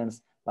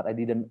 experience, but I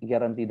didn't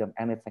guarantee them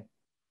anything,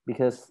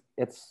 because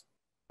it's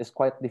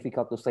quite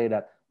difficult to say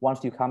that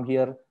once you come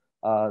here,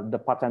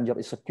 the part-time job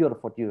is secure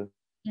for you.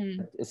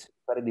 It's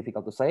very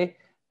difficult to say.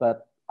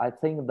 But I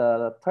think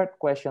the third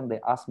question they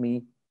asked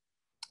me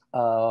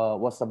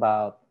was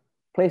about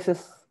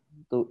places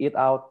to eat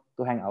out,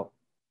 to hang out.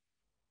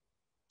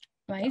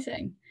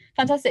 Amazing.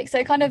 Fantastic.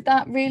 So kind of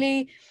that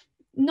really,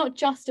 not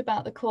just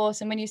about the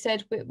course. And when you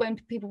said, when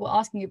people were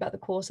asking you about the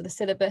course or the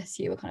syllabus,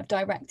 you were kind of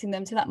directing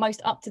them to that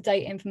most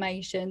up-to-date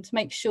information to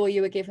make sure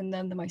you were giving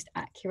them the most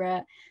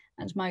accurate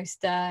and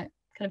most kind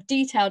of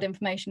detailed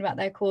information about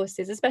their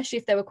courses, especially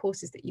if there were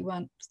courses that you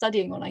weren't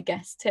studying on, I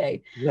guess, too.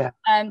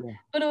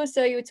 But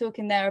also you were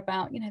talking there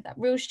about, that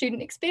real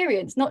student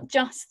experience, not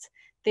just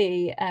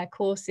the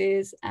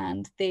courses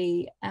and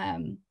the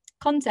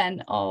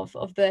content of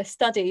the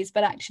studies,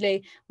 but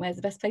actually where's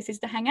the best places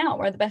to hang out,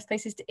 where are the best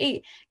places to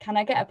eat, can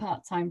I get a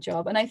part-time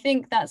job? And I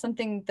think that's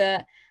something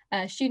that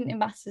student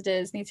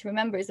ambassadors need to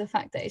remember, is the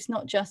fact that it's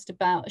not just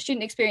about,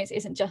 student experience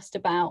isn't just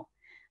about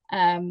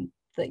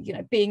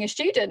being a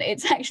student.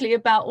 It's actually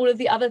about all of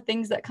the other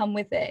things that come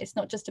with it. It's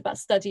not just about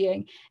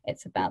studying,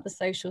 it's about the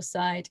social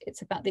side,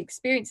 it's about the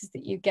experiences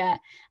that you get,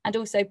 and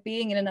also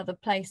being in another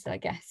place, I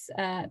guess,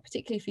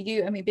 particularly for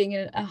you, being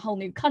in a whole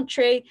new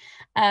country,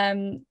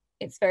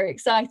 it's very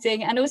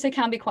exciting, and also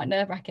can be quite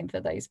nerve-wracking for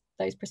those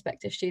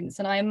prospective students.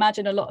 And I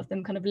imagine a lot of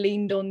them kind of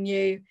leaned on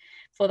you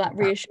for that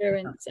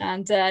reassurance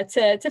and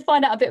to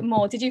find out a bit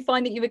more. Did you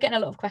find that you were getting a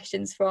lot of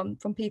questions from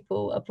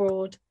people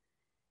abroad?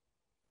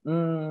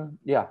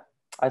 Yeah,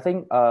 I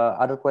think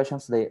other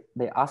questions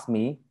they asked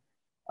me,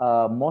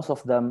 most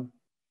of them,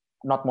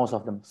 not most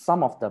of them,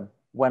 some of them,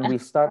 when we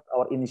start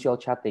our initial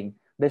chatting,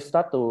 they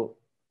start to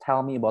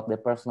tell me about their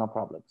personal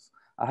problems.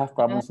 I have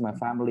problems in my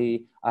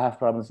family. I have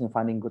problems in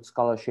finding good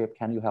scholarship.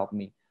 Can you help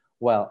me?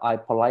 Well, I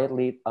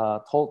politely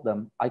told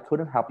them I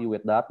couldn't help you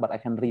with that, but I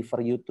can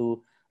refer you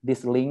to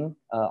this link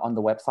on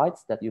the websites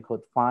that you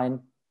could find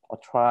or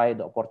try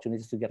the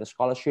opportunities to get a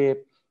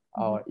scholarship.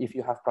 Or if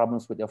you have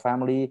problems with your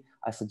family,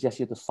 I suggest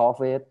you to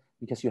solve it,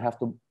 because you have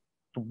to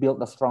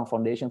build a strong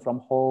foundation from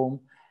home.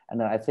 And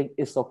then I think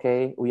it's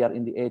okay. We are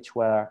in the age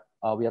where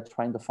we are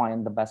trying to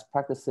find the best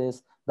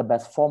practices, the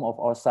best form of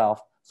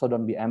ourselves. So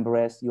don't be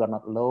embarrassed. You are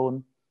not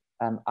alone.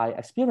 And I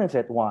experienced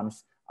it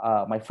once.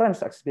 My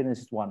friends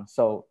experienced it once.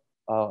 So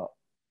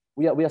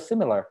we are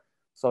similar.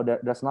 So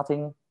there's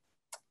nothing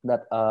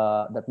that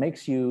that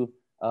makes you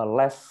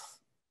less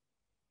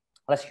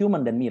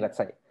human than me, let's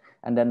say.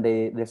 And then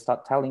they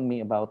start telling me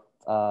about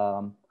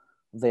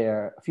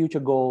their future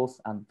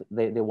goals, and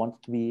they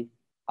want to be,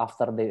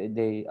 after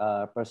they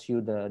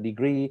pursue the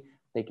degree,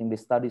 taking the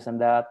studies and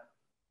that.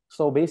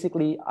 So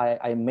basically,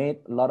 I made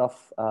a lot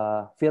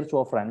of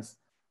virtual friends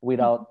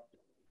without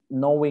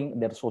knowing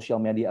their social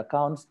media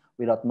accounts,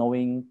 without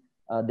knowing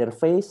their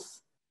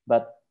face.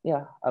 But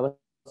yeah, I was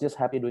just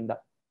happy doing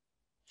that.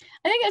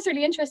 I think that's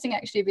really interesting,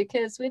 actually,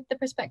 because with the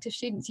prospective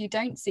students, you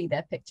don't see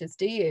their pictures,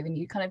 do you? And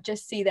you kind of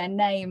just see their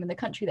name and the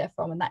country they're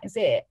from, and that is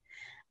it.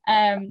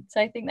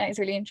 So I think that is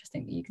really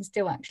interesting, that you can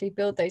still actually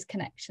build those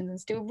connections and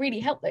still really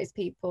help those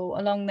people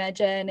along their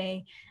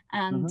journey,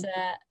 and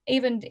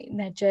even in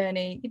their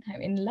journey,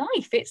 in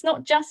life. It's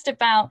not just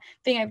about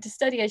being able to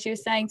study, as you were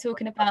saying,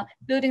 talking about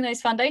building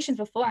those foundations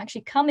before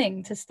actually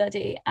coming to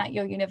study at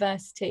your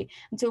university,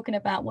 and talking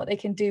about what they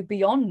can do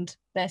beyond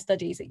their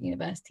studies at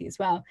university as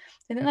well.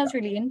 So I think that's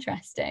really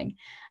interesting.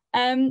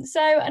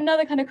 So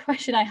another kind of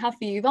question I have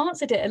for you, you've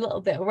answered it a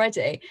little bit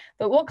already,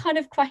 but what kind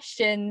of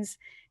questions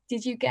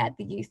did you get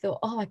that you thought,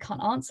 oh, I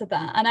can't answer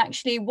that? And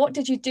actually, what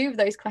did you do with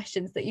those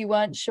questions that you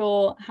weren't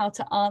sure how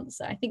to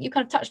answer? I think you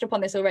kind of touched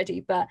upon this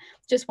already, but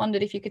just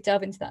wondered if you could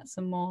delve into that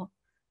some more.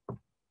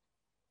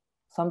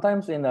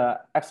 Sometimes in the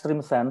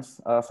extreme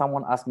sense,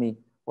 someone asked me,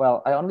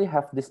 well, I only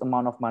have this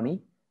amount of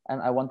money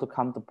and I want to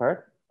come to Perth.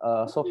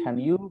 So can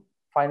you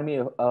find me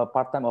a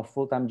part-time or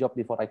full-time job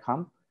before I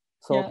come?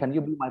 So can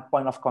you be my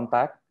point of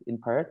contact in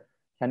Perth?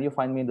 Can you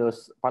find me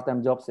those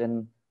part-time jobs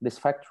in these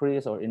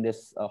factories or in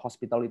this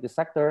hospitality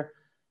sector?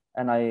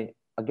 And I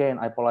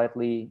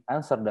politely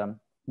answered them.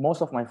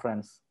 Most of my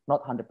friends,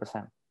 not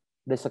 100%,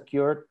 they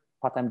secured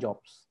part-time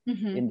jobs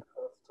in the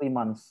first 3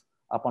 months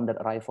upon their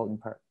arrival in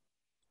Perth.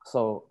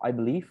 So I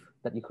believe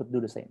that you could do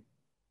the same.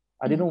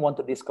 I didn't want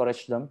to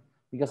discourage them,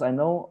 because I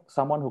know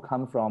someone who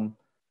come from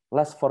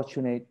less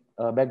fortunate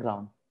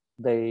background.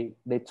 They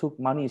took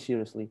money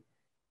seriously,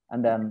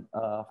 and then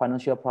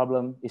financial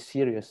problem is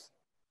serious.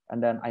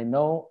 And then I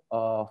know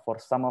for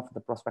some of the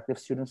prospective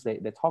students,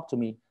 they talk to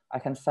me, I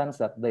can sense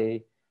that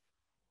they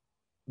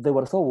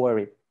were so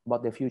worried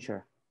about their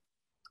future.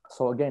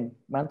 So again,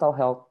 mental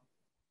health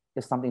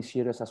is something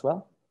serious as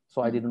well.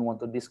 So I didn't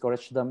want to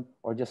discourage them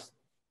or just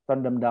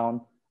turn them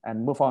down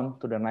and move on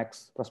to the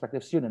next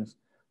prospective students.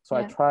 So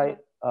I try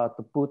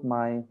to put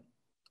my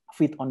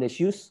feet on their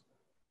shoes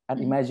and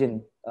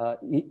imagine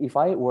if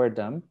I were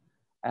them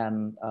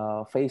and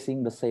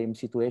facing the same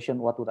situation,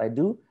 what would I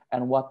do?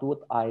 And what would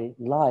I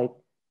like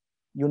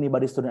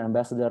Unibuddy Student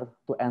Ambassador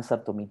to answer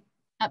to me?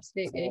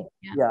 Absolutely.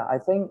 So, yeah, I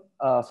think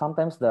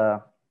sometimes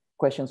the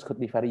questions could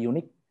be very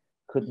unique,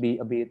 could be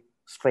a bit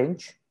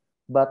strange,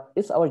 but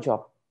it's our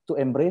job to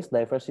embrace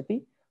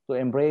diversity, to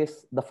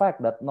embrace the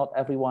fact that not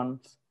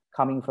everyone's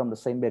coming from the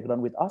same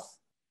background with us,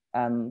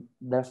 and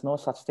there's no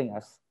such thing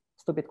as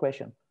stupid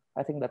question.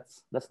 I think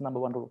that's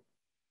number one rule.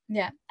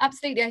 Yeah,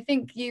 absolutely. I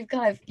think you've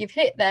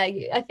hit there.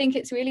 I think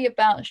it's really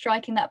about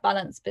striking that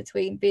balance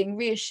between being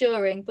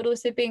reassuring but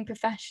also being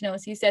professional.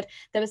 As you said,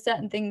 there were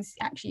certain things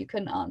actually you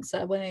couldn't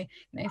answer. When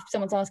if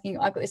someone's asking you,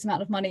 I've got this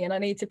amount of money and I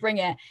need to bring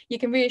it, you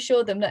can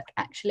reassure them, look,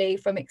 actually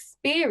from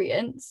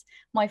experience,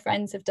 my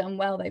friends have done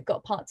well, they've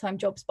got part-time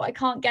jobs, but I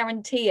can't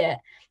guarantee it.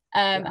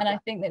 And I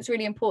think that's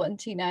really important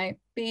to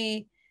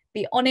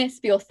be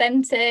honest, be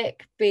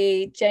authentic,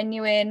 be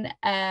genuine,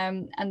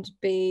 and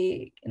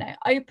be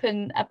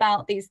open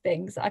about these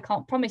things. I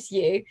can't promise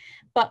you,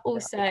 but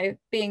also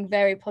being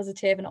very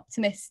positive and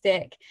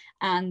optimistic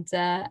and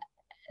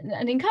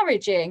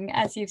encouraging.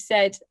 As you've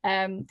said,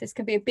 this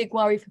can be a big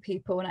worry for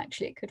people, and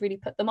actually it could really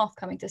put them off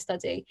coming to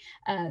study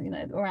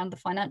around the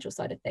financial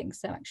side of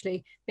things. So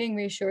actually being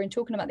reassuring,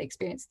 talking about the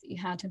experience that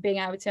you had and being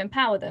able to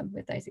empower them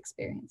with those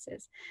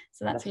experiences.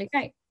 So that's really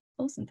great.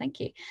 Awesome, thank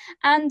you.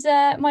 And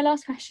my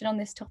last question on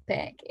this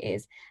topic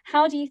is,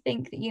 how do you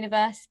think that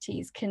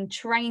universities can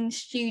train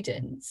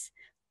students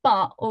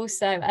but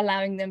also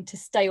allowing them to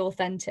stay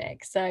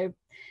authentic? So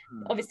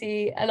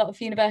obviously a lot of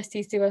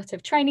universities do a lot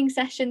of training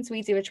sessions.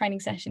 We do a training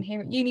session here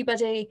at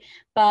Unibuddy,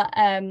 but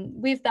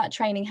with that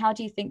training, how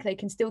do you think they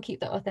can still keep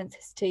that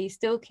authenticity,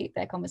 still keep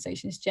their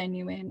conversations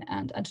genuine,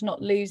 and to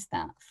not lose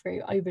that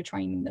through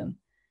overtraining them?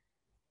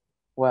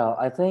 Well,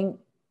 I think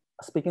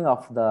speaking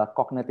of the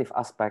cognitive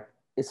aspect,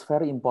 it's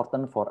very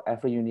important for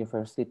every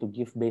university to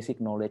give basic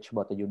knowledge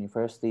about the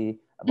university,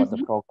 about the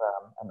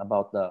program, and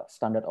about the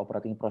standard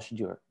operating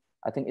procedure.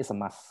 I think it's a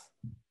must.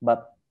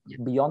 But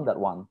beyond that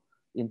one,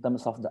 in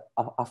terms of the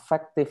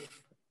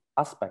affective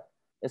aspect,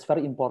 it's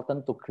very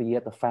important to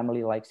create a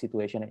family-like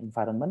situation and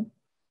environment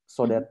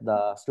so that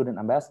the student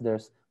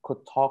ambassadors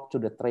could talk to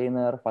the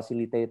trainer,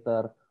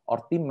 facilitator,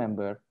 or team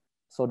member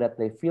so that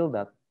they feel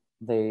that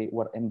they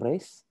were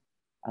embraced,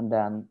 and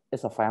then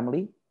it's a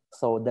family.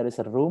 So there is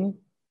a room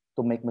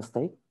to make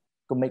mistake,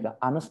 to make an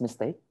honest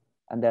mistake,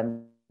 and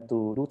then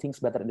to do things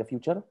better in the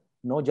future,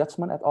 no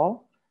judgment at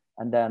all,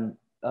 and then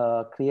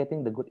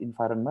creating the good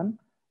environment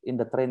in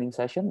the training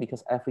session,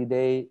 because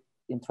everyday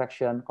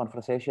interaction,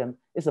 conversation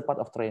is a part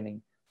of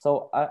training.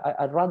 So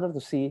I'd rather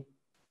to see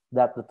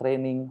that the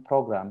training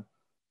program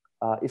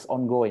is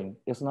ongoing.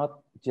 It's not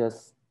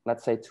just,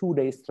 let's say, 2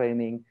 days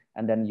training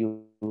and then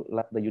you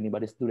let the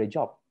Unibuddies do their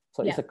job.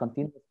 So it's a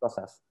continuous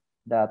process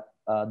that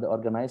the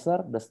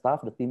organizer, the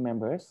staff, the team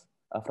members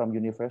from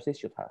universities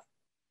should have.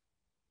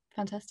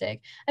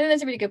 Fantastic. I think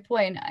that's a really good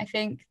point. I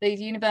think these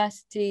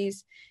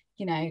universities,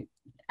 you know,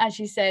 as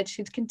you said,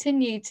 should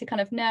continue to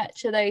kind of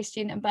nurture those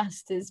student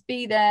ambassadors,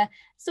 be there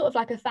sort of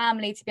like a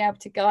family to be able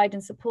to guide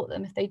and support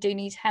them if they do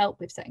need help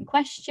with certain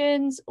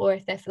questions, or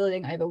if they're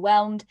feeling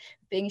overwhelmed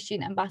being a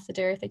student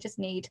ambassador, if they just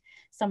need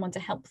someone to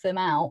help them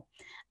out.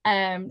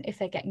 If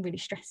they're getting really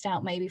stressed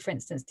out, maybe, for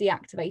instance,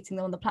 deactivating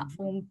them on the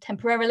platform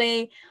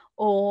temporarily,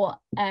 or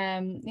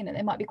you know,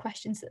 there might be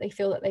questions that they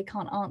feel that they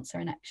can't answer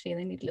and actually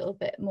they need a little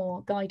bit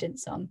more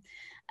guidance on.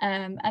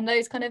 And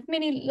those kind of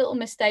mini little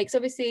mistakes,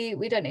 obviously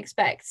we don't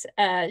expect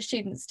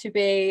students to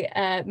be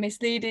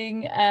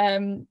misleading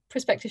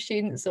prospective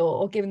students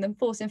or giving them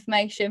false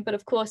information, but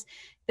of course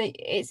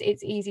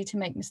it's easy to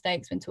make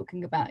mistakes when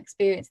talking about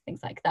experience, things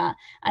like that.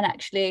 And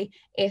actually,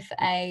 if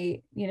a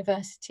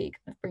university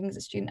kind of brings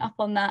a student up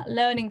on that,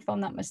 learning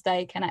from that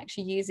mistake and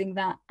actually using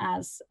that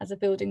as a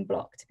building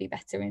block to be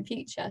better in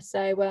future. So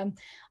I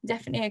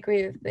definitely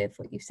agree with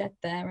what you said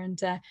there, and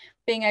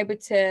being able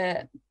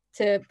to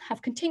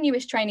have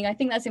continuous training, I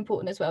think that's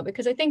important as well,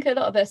 because I think a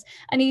lot of us,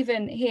 and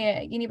even here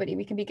at Unibuddy,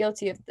 we can be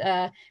guilty of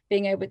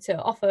being able to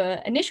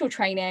offer initial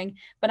training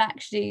but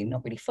actually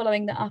not really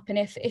following that up. And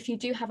if you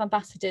do have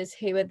ambassadors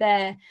who are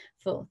there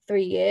for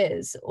 3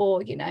 years,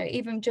 or you know,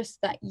 even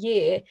just that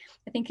year,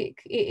 I think it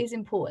is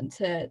important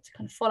to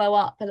kind of follow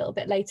up a little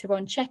bit later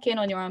on, check in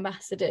on your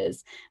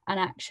ambassadors, and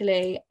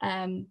actually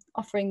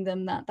offering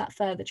them that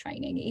further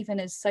training, even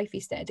as Sophie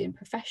said, in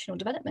professional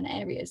development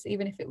areas,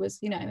 even if it was,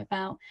 you know,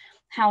 about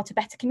how to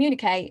better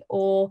communicate,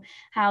 or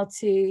how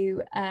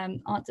to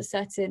answer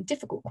certain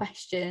difficult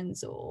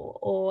questions,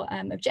 or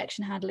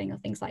objection handling, or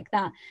things like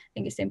that. I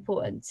think it's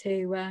important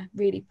to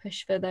really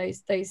push for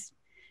those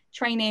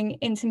training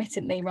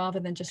intermittently, rather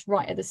than just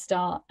right at the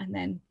start and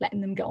then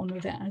letting them get on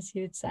with it, as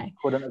you would say.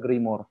 Couldn't agree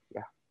more.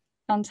 Yeah.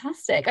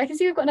 Fantastic. I can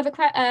see we've got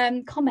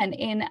another comment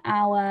in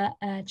our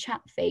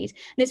chat feed.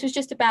 This was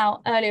just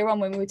about earlier on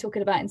when we were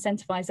talking about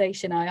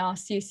incentivization. I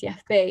asked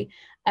UCFB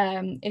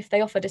if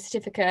they offered a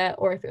certificate,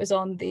 or if it was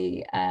on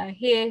the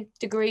here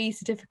degree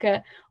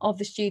certificate of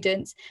the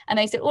students. And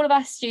they said all of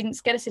our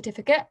students get a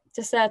certificate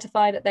to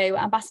certify that they were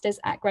ambassadors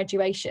at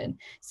graduation.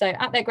 So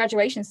at their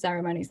graduation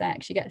ceremonies, they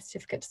actually get a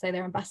certificate to say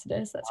they're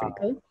ambassadors. That's really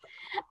cool.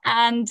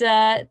 And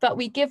but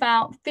we give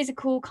out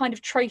physical kind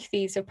of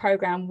trophies of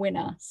program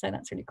winner, so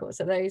that's really cool.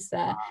 So those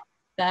that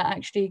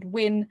actually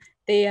win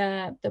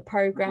the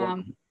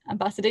program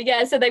ambassador,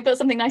 so they've got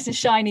something nice and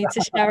shiny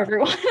to show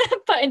everyone,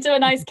 put into a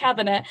nice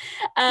cabinet,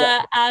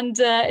 and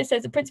it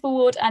says the principal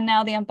award and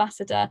now the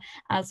ambassador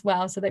as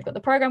well. So they've got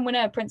the program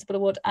winner, principal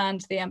award,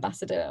 and the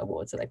ambassador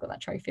award. So they've got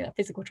that trophy, that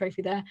physical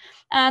trophy there,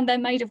 and they're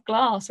made of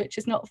glass, which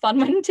is not fun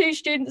when 2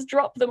 students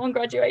drop them on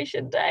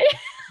graduation day.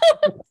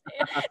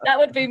 That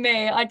would be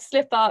me. I'd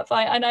slip up.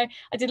 I know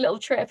I did a little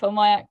trip on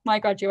my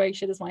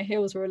graduation as my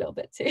heels were a little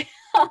bit too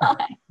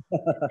high.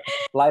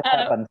 Life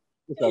happens.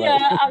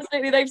 Yeah,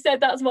 absolutely. They've said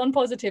that's one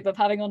positive of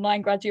having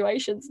online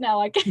graduations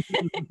now, I guess.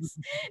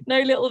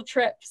 No little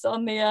trips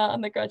on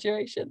the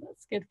graduation.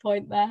 That's a good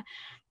point there.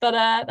 But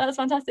that's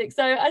fantastic.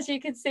 So as you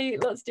can see,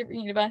 lots of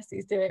different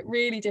universities do it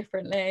really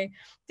differently,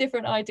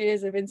 different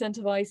ideas of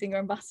incentivizing your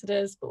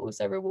ambassadors, but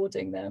also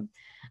rewarding them.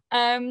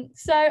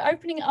 So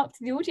opening it up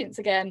to the audience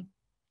again.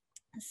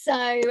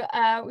 So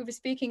we were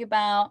speaking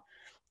about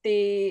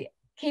the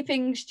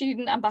keeping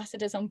student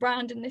ambassadors on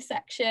brand in this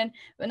section,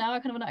 but now I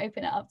kind of want to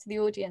open it up to the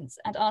audience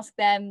and ask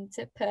them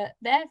to put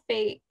their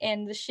feet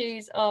in the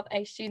shoes of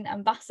a student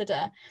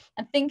ambassador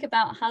and think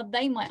about how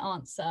they might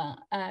answer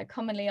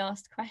commonly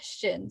asked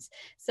questions.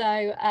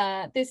 So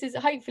this is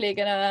hopefully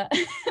going to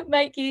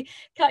make you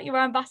cut your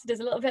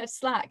ambassadors a little bit of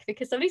slack,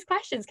 because some of these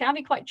questions can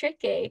be quite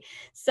tricky.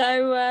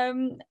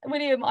 So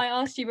William, I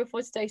asked you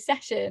before today's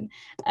session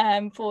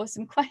for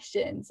some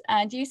questions,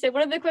 and you said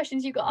one of the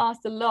questions you got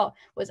asked a lot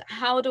was,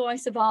 how do I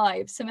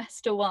survive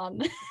semester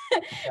one?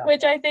 Yeah.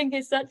 Which I think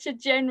is such a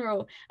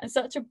general and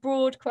such a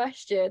broad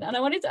question. And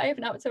I wanted to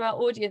open up to our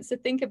audience to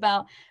think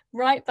about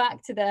right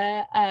back to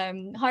their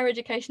higher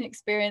education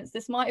experience.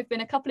 This might have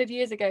been a couple of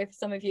years ago for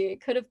some of you.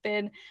 It could have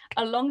been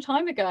a long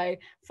time ago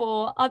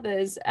for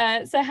others.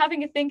 So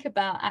having a think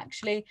about,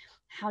 actually,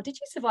 how did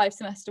you survive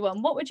semester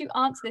one? What would you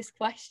answer this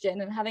question?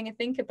 And having a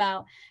think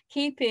about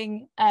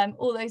keeping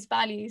all those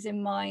values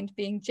in mind,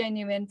 being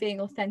genuine,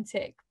 being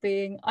authentic,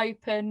 being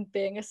open,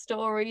 being a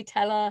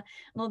storyteller,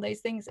 and all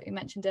those things that we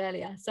mentioned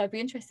earlier. So it'd be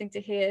interesting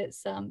to hear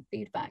some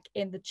feedback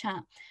in the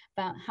chat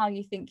about how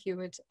you think you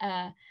would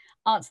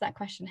answer that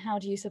question. How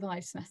do you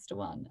survive semester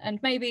one? And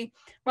maybe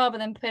rather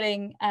than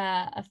putting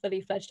a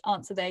fully fledged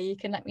answer there, you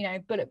can let me know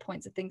bullet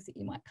points of things that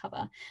you might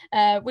cover.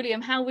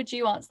 William, how would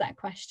you answer that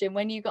question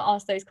when you got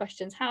asked those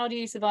questions? How do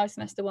you survive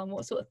semester one?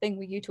 What sort of thing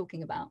were you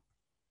talking about?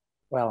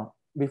 Well,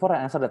 before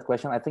I answer that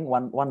question, I think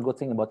one good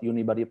thing about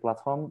Unibuddy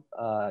platform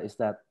is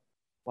that,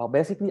 well,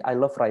 basically I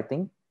love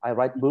writing. I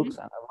write books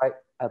and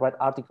I write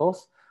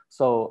articles.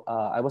 So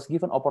I was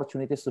given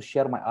opportunities to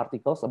share my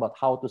articles about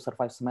how to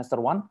survive semester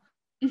one,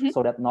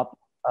 so that not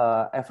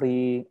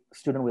every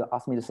student will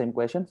ask me the same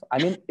questions. I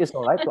mean, it's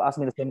all right to ask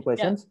me the same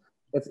questions.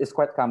 Yeah. It's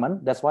quite common.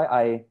 That's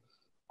why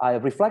I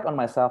reflect on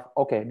myself.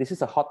 Okay, this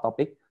is a hot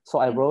topic. So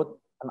I wrote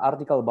an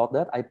article about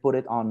that. I put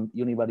it on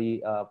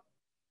Unibuddy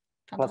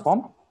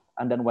platform.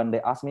 And then when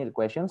they ask me the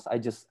questions, I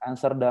just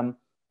answer them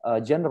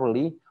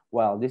generally.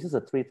 Well, this is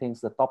the 3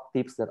 things, the top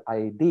tips that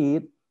I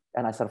did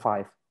and I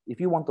survived. If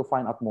you want to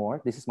find out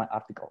more, this is my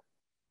article.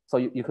 So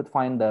you could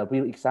find the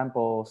real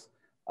examples,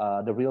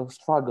 the real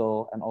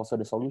struggle, and also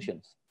the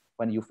solutions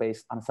when you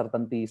face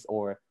uncertainties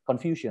or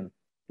confusion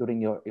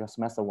during your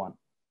semester one.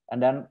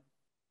 And then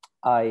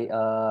I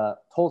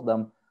told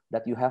them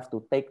that you have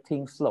to take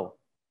things slow.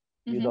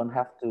 You don't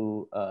have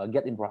to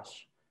get in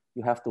rush.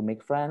 You have to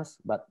make friends,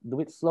 but do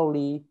it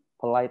slowly,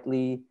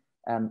 politely,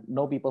 and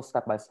know people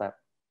step by step.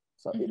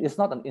 So it's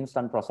not an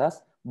instant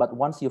process, but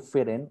once you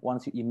fit in,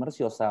 once you immerse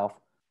yourself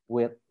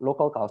with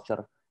local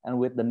culture and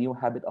with the new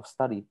habit of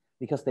study,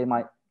 because they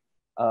might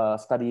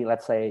study,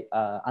 let's say,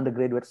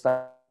 undergraduate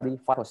study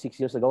 5 or 6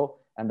 years ago,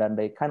 and then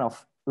they kind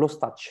of lose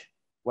touch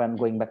when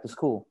going back to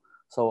school.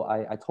 So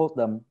I told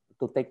them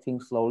to take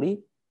things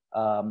slowly,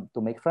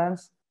 to make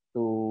friends,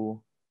 to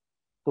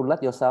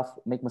let yourself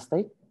make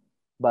mistakes,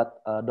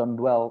 but don't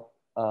dwell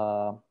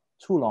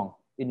too long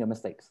in your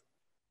mistakes.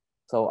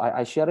 So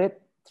I share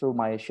it through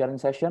my sharing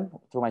session,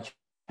 through my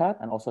chat,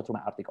 and also through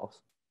my articles.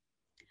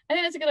 I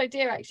think that's a good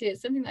idea, actually.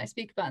 It's something that I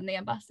speak about in the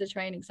ambassador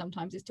training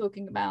sometimes, is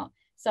talking about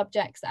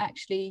subjects that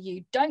actually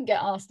you don't get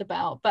asked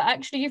about, but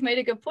actually you've made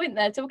a good point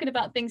there, talking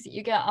about things that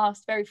you get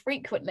asked very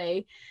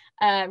frequently,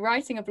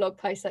 writing a blog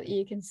post that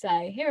you can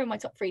say, here are my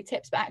top 3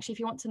 tips, but actually if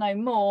you want to know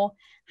more,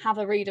 have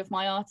a read of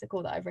my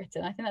article that I've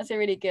written. I think that's a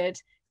really good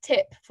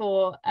tip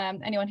for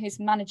anyone who's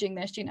managing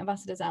their student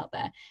ambassadors out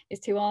there, is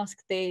to ask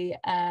the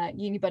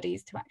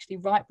Unibuddies to actually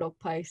write blog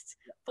posts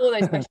for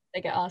those questions they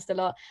get asked a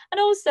lot.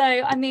 And also,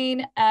 I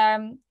mean,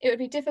 it would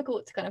be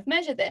difficult to kind of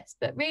measure this,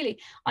 but really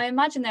I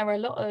imagine there were a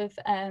lot of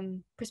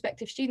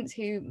prospective students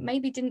who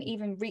maybe didn't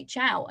even reach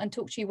out and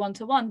talk to you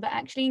one-to-one, but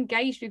actually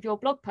engaged with your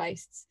blog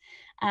posts,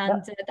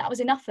 and that was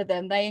enough for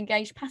them. They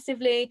engaged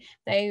passively,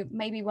 they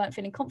maybe weren't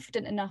feeling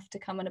confident enough to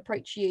come and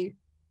approach you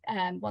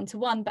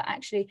one-to-one, but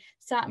actually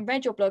sat and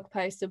read your blog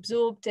post,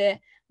 absorbed it,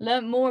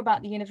 learned more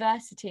about the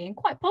university, and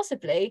quite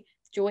possibly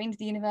joined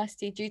the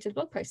university due to the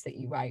blog post that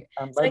you wrote.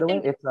 By the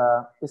way,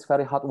 it's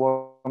very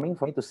heartwarming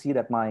for me to see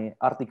that my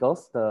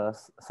articles, the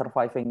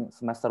surviving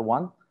semester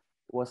one,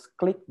 was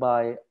clicked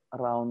by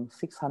around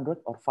 600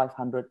 or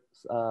 500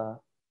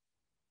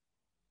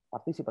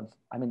 participants.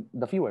 I mean,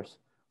 the viewers.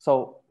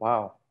 So,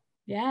 wow.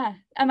 Yeah,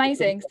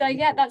 amazing. So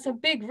yeah, that's a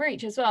big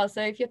reach as well.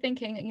 So if you're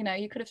thinking, you know,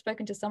 you could have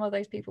spoken to some of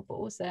those people, but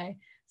also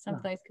some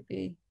of those could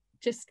be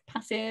just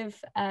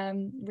passive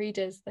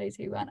readers, those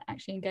who aren't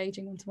actually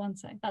engaging one-to-one.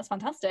 So that's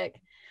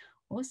fantastic.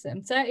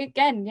 Awesome. So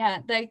again, yeah,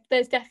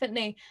 there's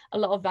definitely a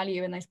lot of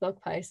value in those blog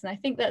posts, and I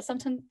think that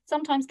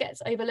sometimes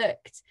gets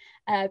overlooked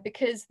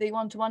because the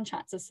one-to-one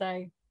chats are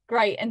so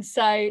great and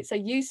so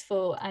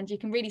useful, and you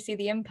can really see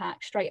the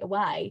impact straight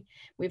away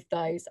with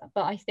those.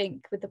 But I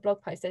think with the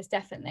blog post, there's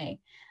definitely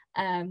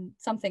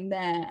something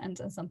there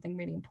and something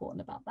really important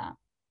about that.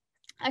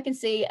 I can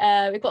see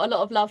we've got a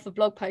lot of love for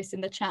blog posts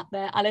in the chat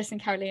there. Alice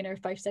and Carolina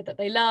have both said that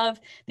they love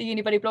the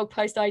Unibuddy blog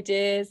post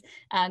ideas,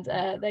 and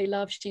they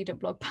love student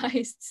blog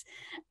posts.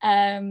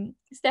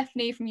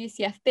 Stephanie from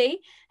UCFB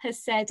has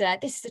said,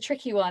 this is a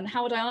tricky one.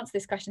 How would I answer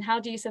this question? How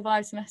do you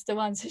survive semester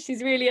one? So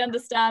she's really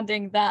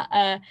understanding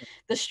that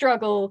the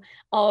struggle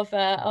of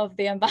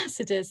the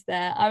ambassadors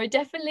there. I would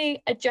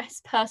definitely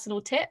address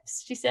personal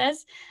tips, she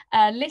says.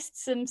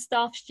 List some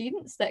staff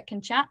students that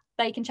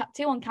they can chat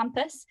to on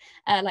campus,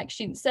 like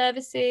student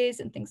services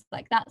and things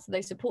like that. So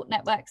those support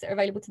networks that are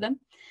available to them.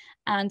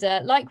 And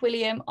like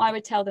William, I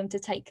would tell them to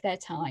take their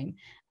time.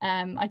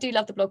 I do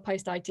love the blog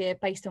post idea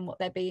based on what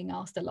they're being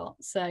asked a lot.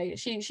 So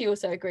she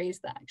also agrees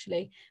that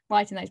actually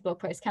writing those blog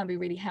posts can be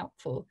really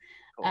helpful.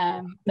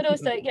 But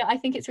also, yeah, I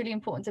think it's really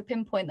important to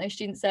pinpoint those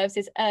student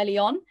services early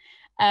on,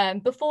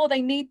 before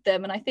they need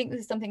them. And I think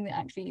this is something that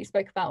actually you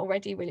spoke about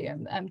already,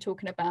 William,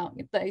 talking about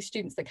those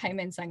students that came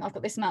in saying, I've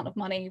got this amount of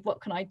money, what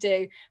can I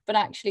do? But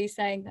actually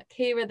saying that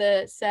here are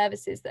the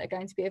services that are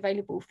going to be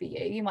available for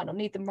you. You might not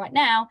need them right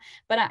now,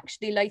 but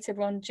actually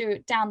later on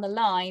down the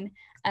line,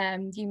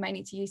 you may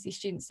need to use these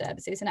student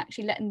services, and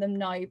actually letting them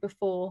know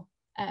before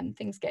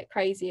things get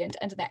crazy and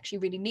they actually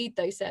really need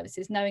those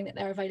services, knowing that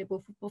they're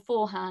available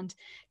beforehand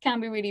can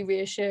be really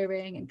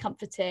reassuring and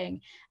comforting,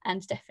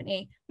 and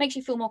definitely makes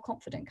you feel more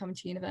confident coming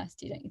to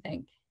university, don't you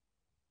think?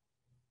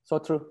 So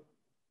true.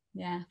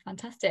 Yeah,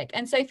 fantastic.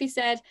 And Sophie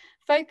said,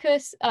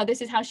 focus,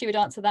 this is how she would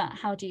answer that,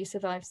 how do you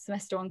survive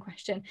semester one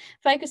question.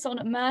 Focus on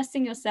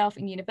immersing yourself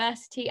in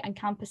university and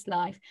campus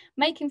life,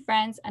 making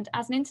friends, and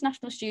as an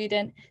international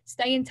student,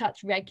 stay in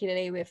touch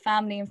regularly with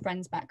family and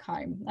friends back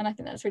home. And I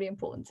think that's really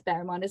important to bear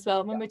in mind as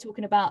well. When we're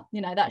talking about,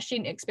 that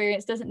student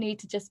experience doesn't need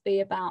to just be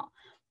about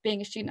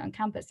being a student on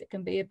campus, it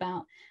can be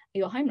about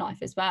your home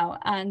life as well.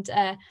 And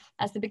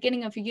as the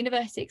beginning of your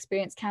university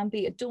experience can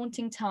be a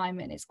daunting time,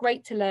 and it's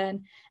great to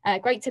learn,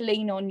 great to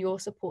lean on your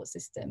support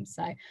system.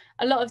 So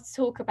a lot of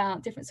talk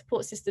about different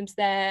support systems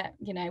there,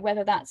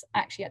 whether that's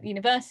actually at the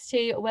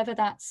university or whether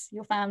that's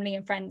your family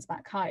and friends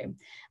back home,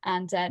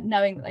 and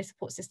knowing that those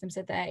support systems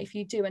are there if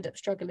you do end up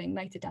struggling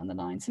later down the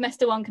line.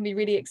 Semester one can be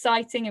really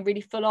exciting and really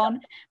full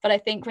on, but I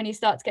think when you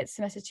start to get to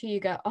semester two,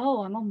 you go,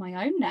 oh, I'm on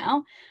my own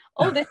now.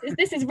 Oh,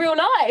 this is real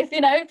life,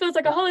 it feels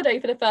like a holiday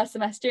for the first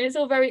semester. It's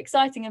all very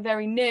exciting and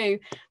very new.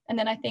 And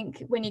then I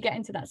think when you get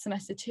into that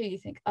semester two, you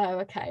think, oh,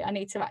 okay, I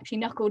need to actually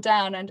knuckle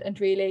down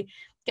and really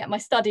get my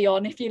study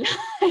on, if you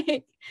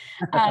like.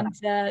 And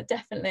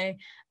definitely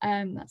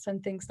that's when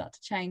things start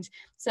to change.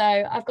 So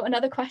I've got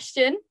another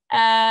question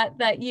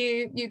that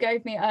you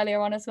gave me earlier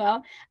on as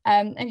well,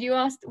 and you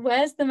asked,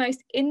 where's the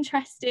most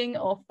interesting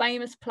or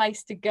famous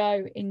place to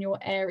go in your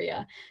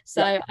area?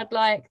 So I'd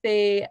like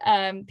the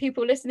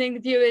people listening, the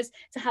viewers,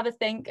 to have a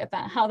think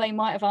about how they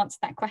might have answered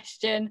that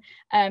question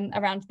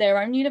around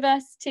their own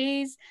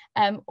universities,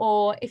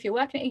 or if you're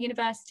working at a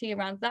university,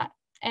 around that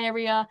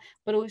area,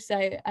 but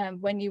also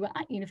when you were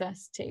at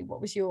university, what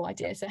was your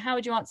idea? So how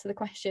would you answer the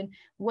question,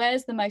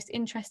 where's the most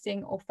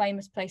interesting or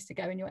famous place to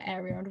go in your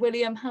area? And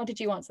William, how did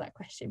you answer that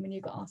question when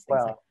you got asked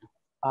things like that?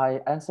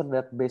 I answered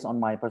that based on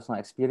my personal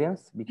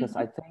experience, because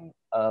I think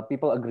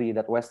people agree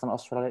that Western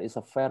Australia is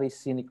a very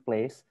scenic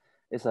place.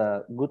 It's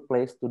a good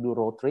place to do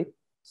road trip.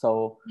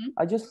 So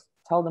I just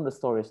tell them the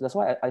stories. That's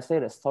why I say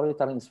that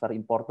storytelling is very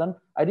important.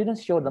 I didn't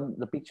show them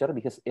the picture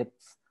because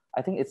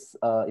I think it's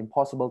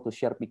impossible to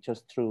share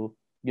pictures through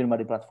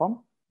Unibuddy platform.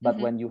 But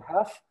when you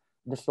have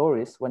the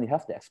stories, when you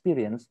have the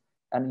experience,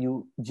 and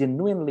you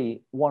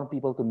genuinely want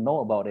people to know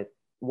about it,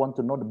 want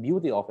to know the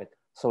beauty of it,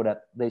 so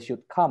that they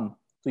should come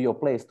to your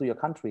place, to your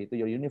country, to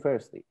your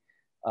university,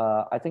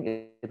 I think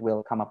it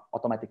will come up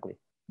automatically.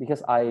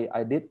 Because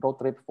I did road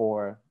trip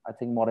for, I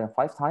think, more than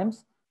 5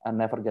 times and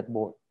never get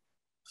bored.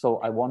 So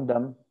I want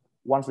them,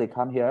 once they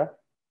come here,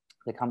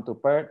 they come to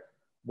Perth,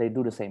 they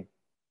do the same.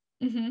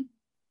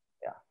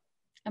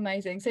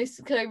 Amazing. So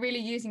really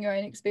using your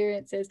own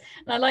experiences.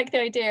 And I like the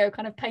idea of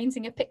kind of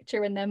painting a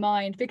picture in their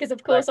mind, because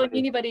of course on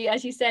Unibuddy,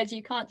 as you said,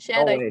 you can't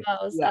share those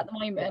files at the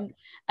moment.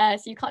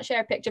 So you can't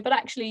share a picture, but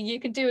actually you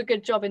can do a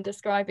good job in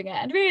describing it.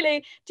 And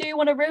really, do you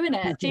want to ruin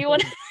it? Do you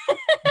want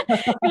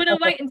you want to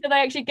wait until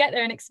they actually get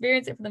there and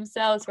experience it for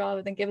themselves,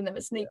 rather than giving them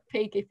a sneak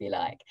peek, if you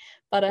like?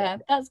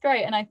 But that's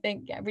great. And I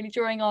think really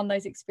drawing on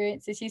those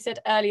experiences. You said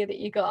earlier that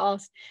you got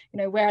asked,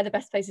 where are the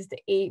best places to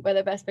eat, where are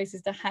the best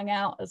places to hang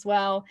out as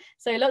well.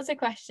 So lots of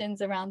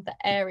questions around the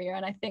area.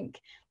 And I think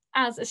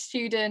as a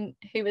student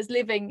who was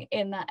living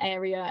in that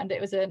area, and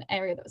it was an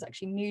area that was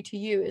actually new to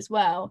you as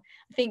well,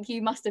 I think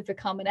you must have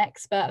become an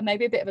expert,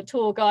 maybe a bit of a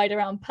tour guide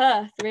around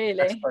Perth,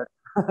 really.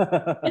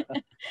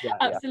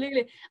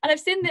 Absolutely. And I've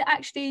seen that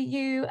actually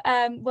you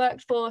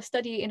worked for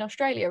Study in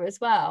Australia as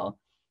well,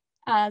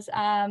 as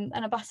an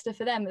ambassador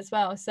for them as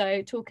well.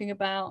 So talking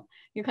about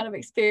your kind of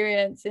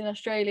experience in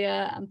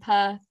Australia and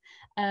Perth,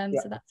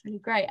 so that's really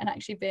great. And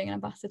actually being an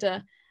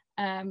ambassador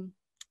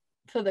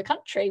for the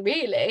country,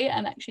 really,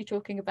 and actually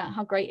talking about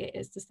how great it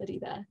is to study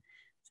there.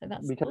 So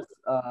that's because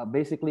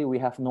basically we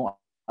have no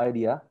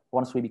idea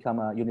once we become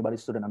a Unibuddy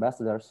student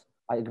ambassadors.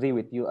 I agree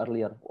with you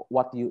earlier,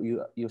 what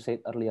you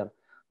said earlier,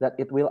 that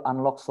it will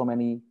unlock so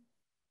many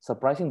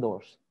surprising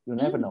doors. You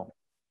never know.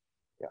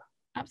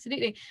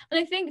 Absolutely. And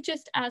I think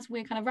just as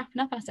we're kind of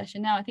wrapping up our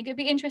session now, I think it'd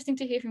be interesting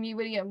to hear from you,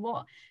 William.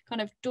 What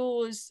kind of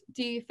doors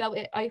do you felt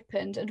it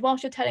opened? And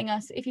whilst you're telling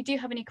us, if you do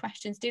have any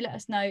questions, do let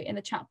us know in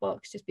the chat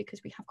box, just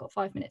because we have got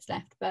 5 minutes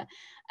left. But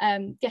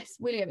yes,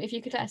 William, if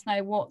you could let us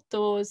know what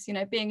doors, you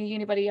know, being a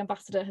Unibuddy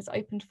ambassador has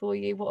opened for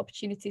you, what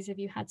opportunities have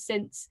you had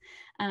since,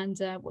 and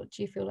what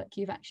do you feel like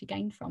you've actually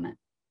gained from it?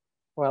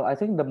 Well, I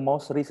think the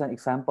most recent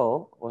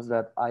example was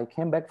that I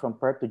came back from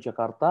Perth to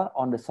Jakarta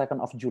on the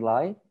 2nd of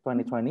July,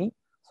 2020.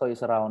 So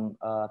it's around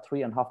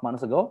 3.5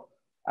 months ago.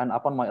 And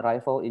upon my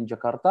arrival in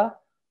Jakarta,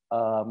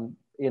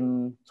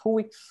 in 2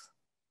 weeks'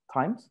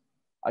 times,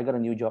 I got a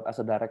new job as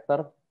a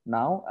director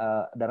now,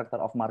 director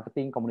of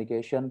marketing,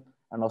 communication,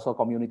 and also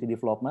community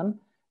development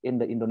in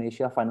the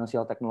Indonesia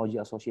Financial Technology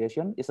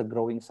Association. It's a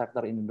growing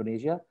sector in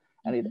Indonesia,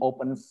 and it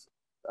opens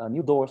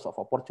new doors of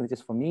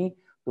opportunities for me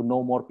to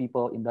know more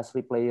people,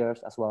 industry players,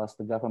 as well as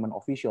the government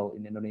official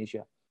in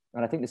Indonesia.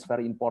 And I think it's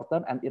very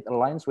important, and it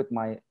aligns with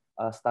my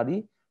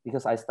study,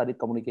 because I studied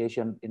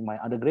communication in my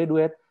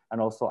undergraduate,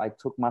 and also I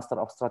took Master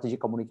of Strategic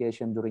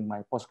Communication during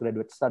my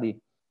postgraduate study.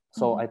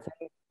 So I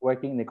think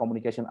working in the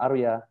communication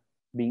area,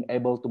 being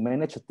able to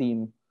manage a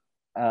team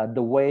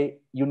the way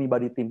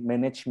Unibuddy team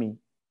managed me,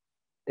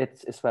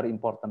 it's very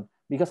important,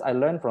 because I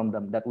learned from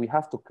them that we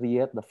have to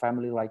create the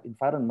family-like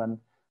environment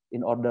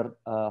in order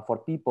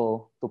for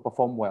people to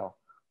perform well.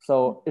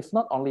 So it's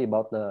not only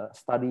about the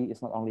study,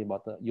 it's not only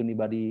about the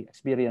Unibuddy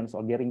experience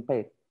or getting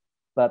paid,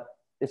 but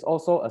it's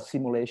also a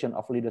simulation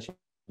of leadership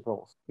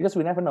roles. Because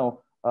we never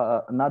know,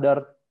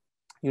 another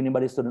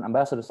Unibuddy student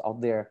ambassadors out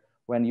there,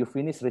 when you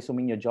finish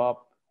resuming your job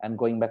and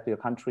going back to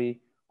your country,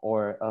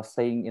 or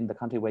staying in the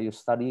country where you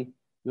study,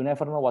 you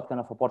never know what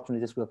kind of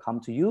opportunities will come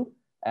to you.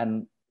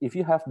 And if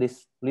you have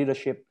this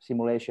leadership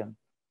simulation,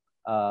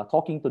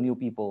 talking to new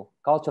people,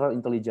 cultural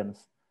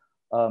intelligence,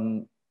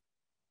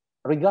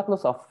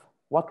 regardless of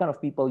what kind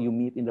of people you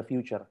meet in the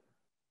future,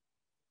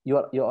 you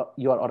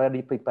are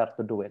already prepared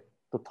to do it,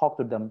 to talk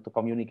to them, to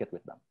communicate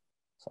with them.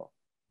 So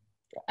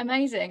yeah.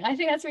 Amazing. I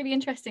think that's really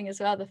interesting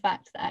as well, the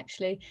fact that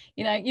actually,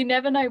 you know, you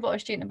never know what a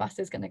student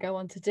ambassador is going to go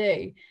on to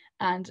do,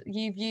 and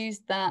you've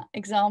used that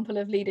example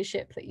of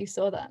leadership that you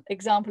saw, that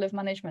example of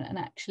management, and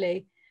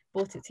actually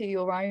brought it to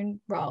your own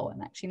role,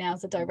 and actually now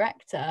as a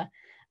director,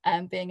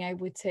 being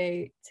able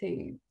to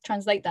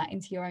translate that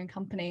into your own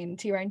company and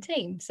to your own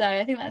team. So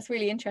I think that's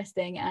really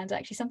interesting, and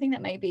actually something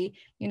that maybe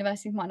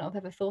universities might not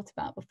have ever thought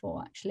about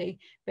before, actually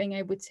being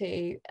able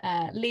to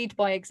lead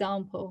by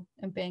example,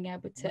 and being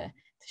able to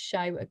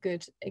show a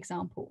good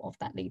example of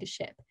that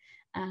leadership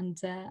and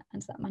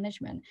that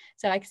management.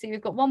 So I can see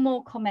we've got one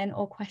more comment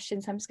or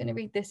question, so I'm just going to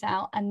read this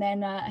out, and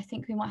then I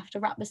think we might have to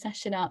wrap the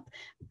session up.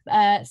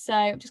 So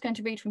I'm just going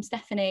to read from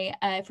Stephanie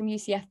from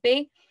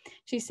UCFB.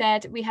 She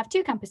said, we have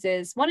 2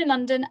 campuses, one in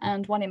London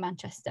and one in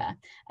Manchester,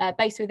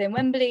 based within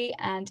Wembley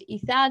and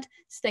AFTECH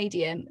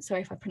Stadium.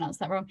 Sorry if I pronounced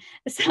that wrong.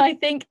 So I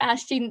think our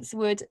students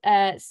would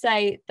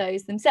say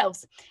those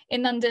themselves.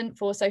 In London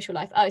for social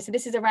life. Oh, so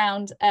this is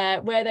around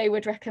where they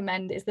would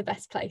recommend is the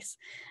best place.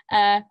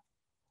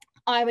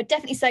 I would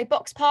definitely say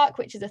Box Park,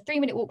 which is a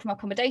 3-minute walk from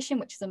accommodation,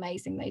 which is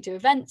amazing. They do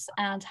events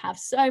and have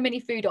so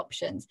many food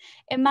options.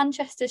 In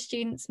Manchester,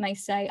 students may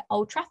say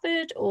Old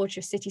Trafford or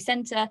just city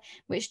centre,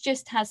 which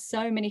just has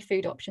so many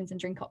food options and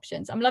drink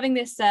options. I'm loving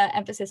this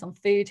emphasis on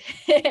food,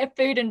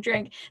 food and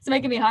drink. It's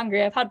making me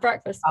hungry. I've had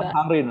breakfast. I'm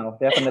hungry now,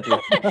 definitely.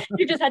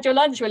 You just had your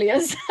lunch,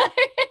 Williams.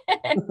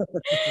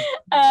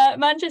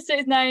 Manchester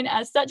is known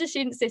as such a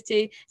student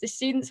city, so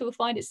students will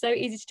find it so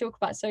easy to talk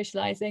about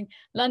socialising.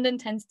 London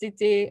tends to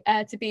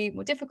be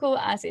more difficult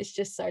as it's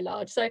just so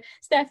large. So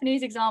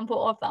Stephanie's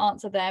example of the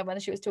answer there, whether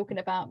she was talking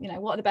about, you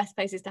know, what are the best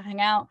places to hang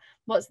out,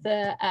 what's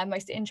the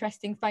most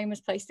interesting, famous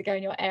place to go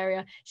in your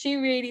area, she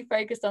really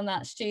focused on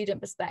that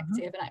student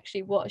perspective and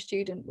actually what a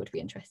student would be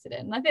interested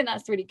in. And I think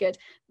that's really good.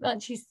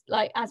 But she's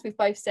like, as we've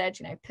both said,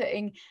 you know,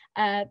 putting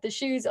the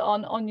shoes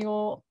on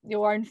your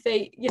own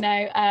feet, you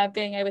know,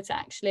 being able to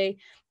actually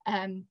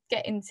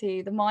get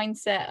into the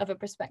mindset of a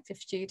prospective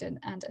student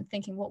and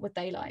thinking what would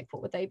they like,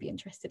 what would they be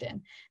interested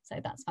in. So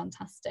that's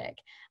fantastic.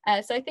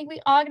 So I think we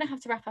are going to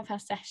have to wrap up our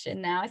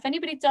session now. If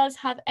anybody does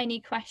have any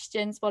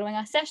questions following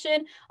our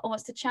session or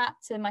wants to chat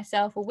to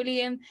myself or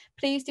William,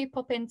 please do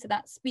pop into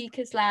that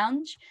speakers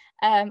lounge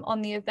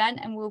on the event,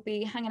 and we'll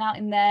be hanging out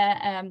in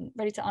there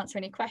ready to answer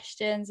any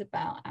questions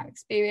about our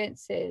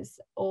experiences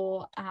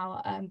or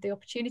our the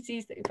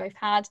opportunities that we've both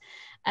had.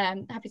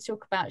 Happy to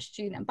talk about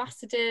student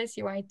ambassadors,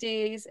 your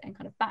ideas and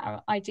kind of better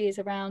ideas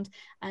around,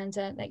 and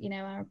let you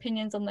know our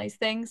opinions on those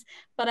things.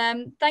 But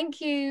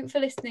thank you for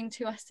listening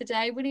to us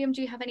today. William,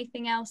 do you have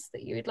anything else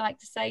that you would like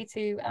to say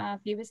to our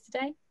viewers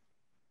today?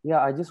 Yeah,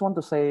 I just want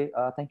to say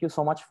thank you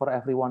so much for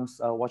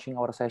everyone's watching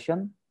our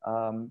session.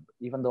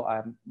 Even though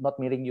I'm not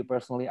meeting you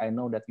personally, I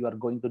know that you are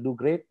going to do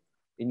great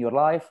in your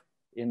life,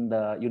 in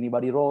the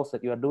Unibuddy roles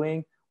that you are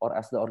doing, or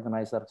as the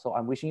organizer. So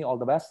I'm wishing you all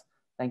the best.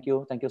 Thank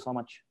you. Thank you so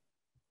much.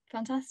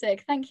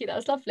 Fantastic. Thank you. That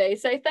was lovely.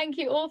 So thank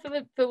you all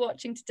for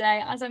watching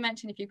today. As I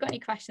mentioned, if you've got any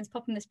questions,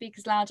 pop in the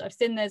speakers lounge. I've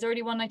seen there's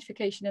already one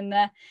notification in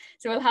there.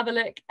 So we'll have a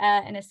look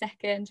in a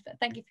second. But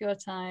thank you for your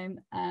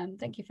time.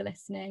 Thank you for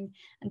listening.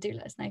 And do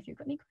let us know if you've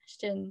got any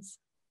questions.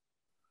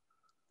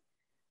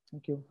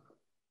 Thank you.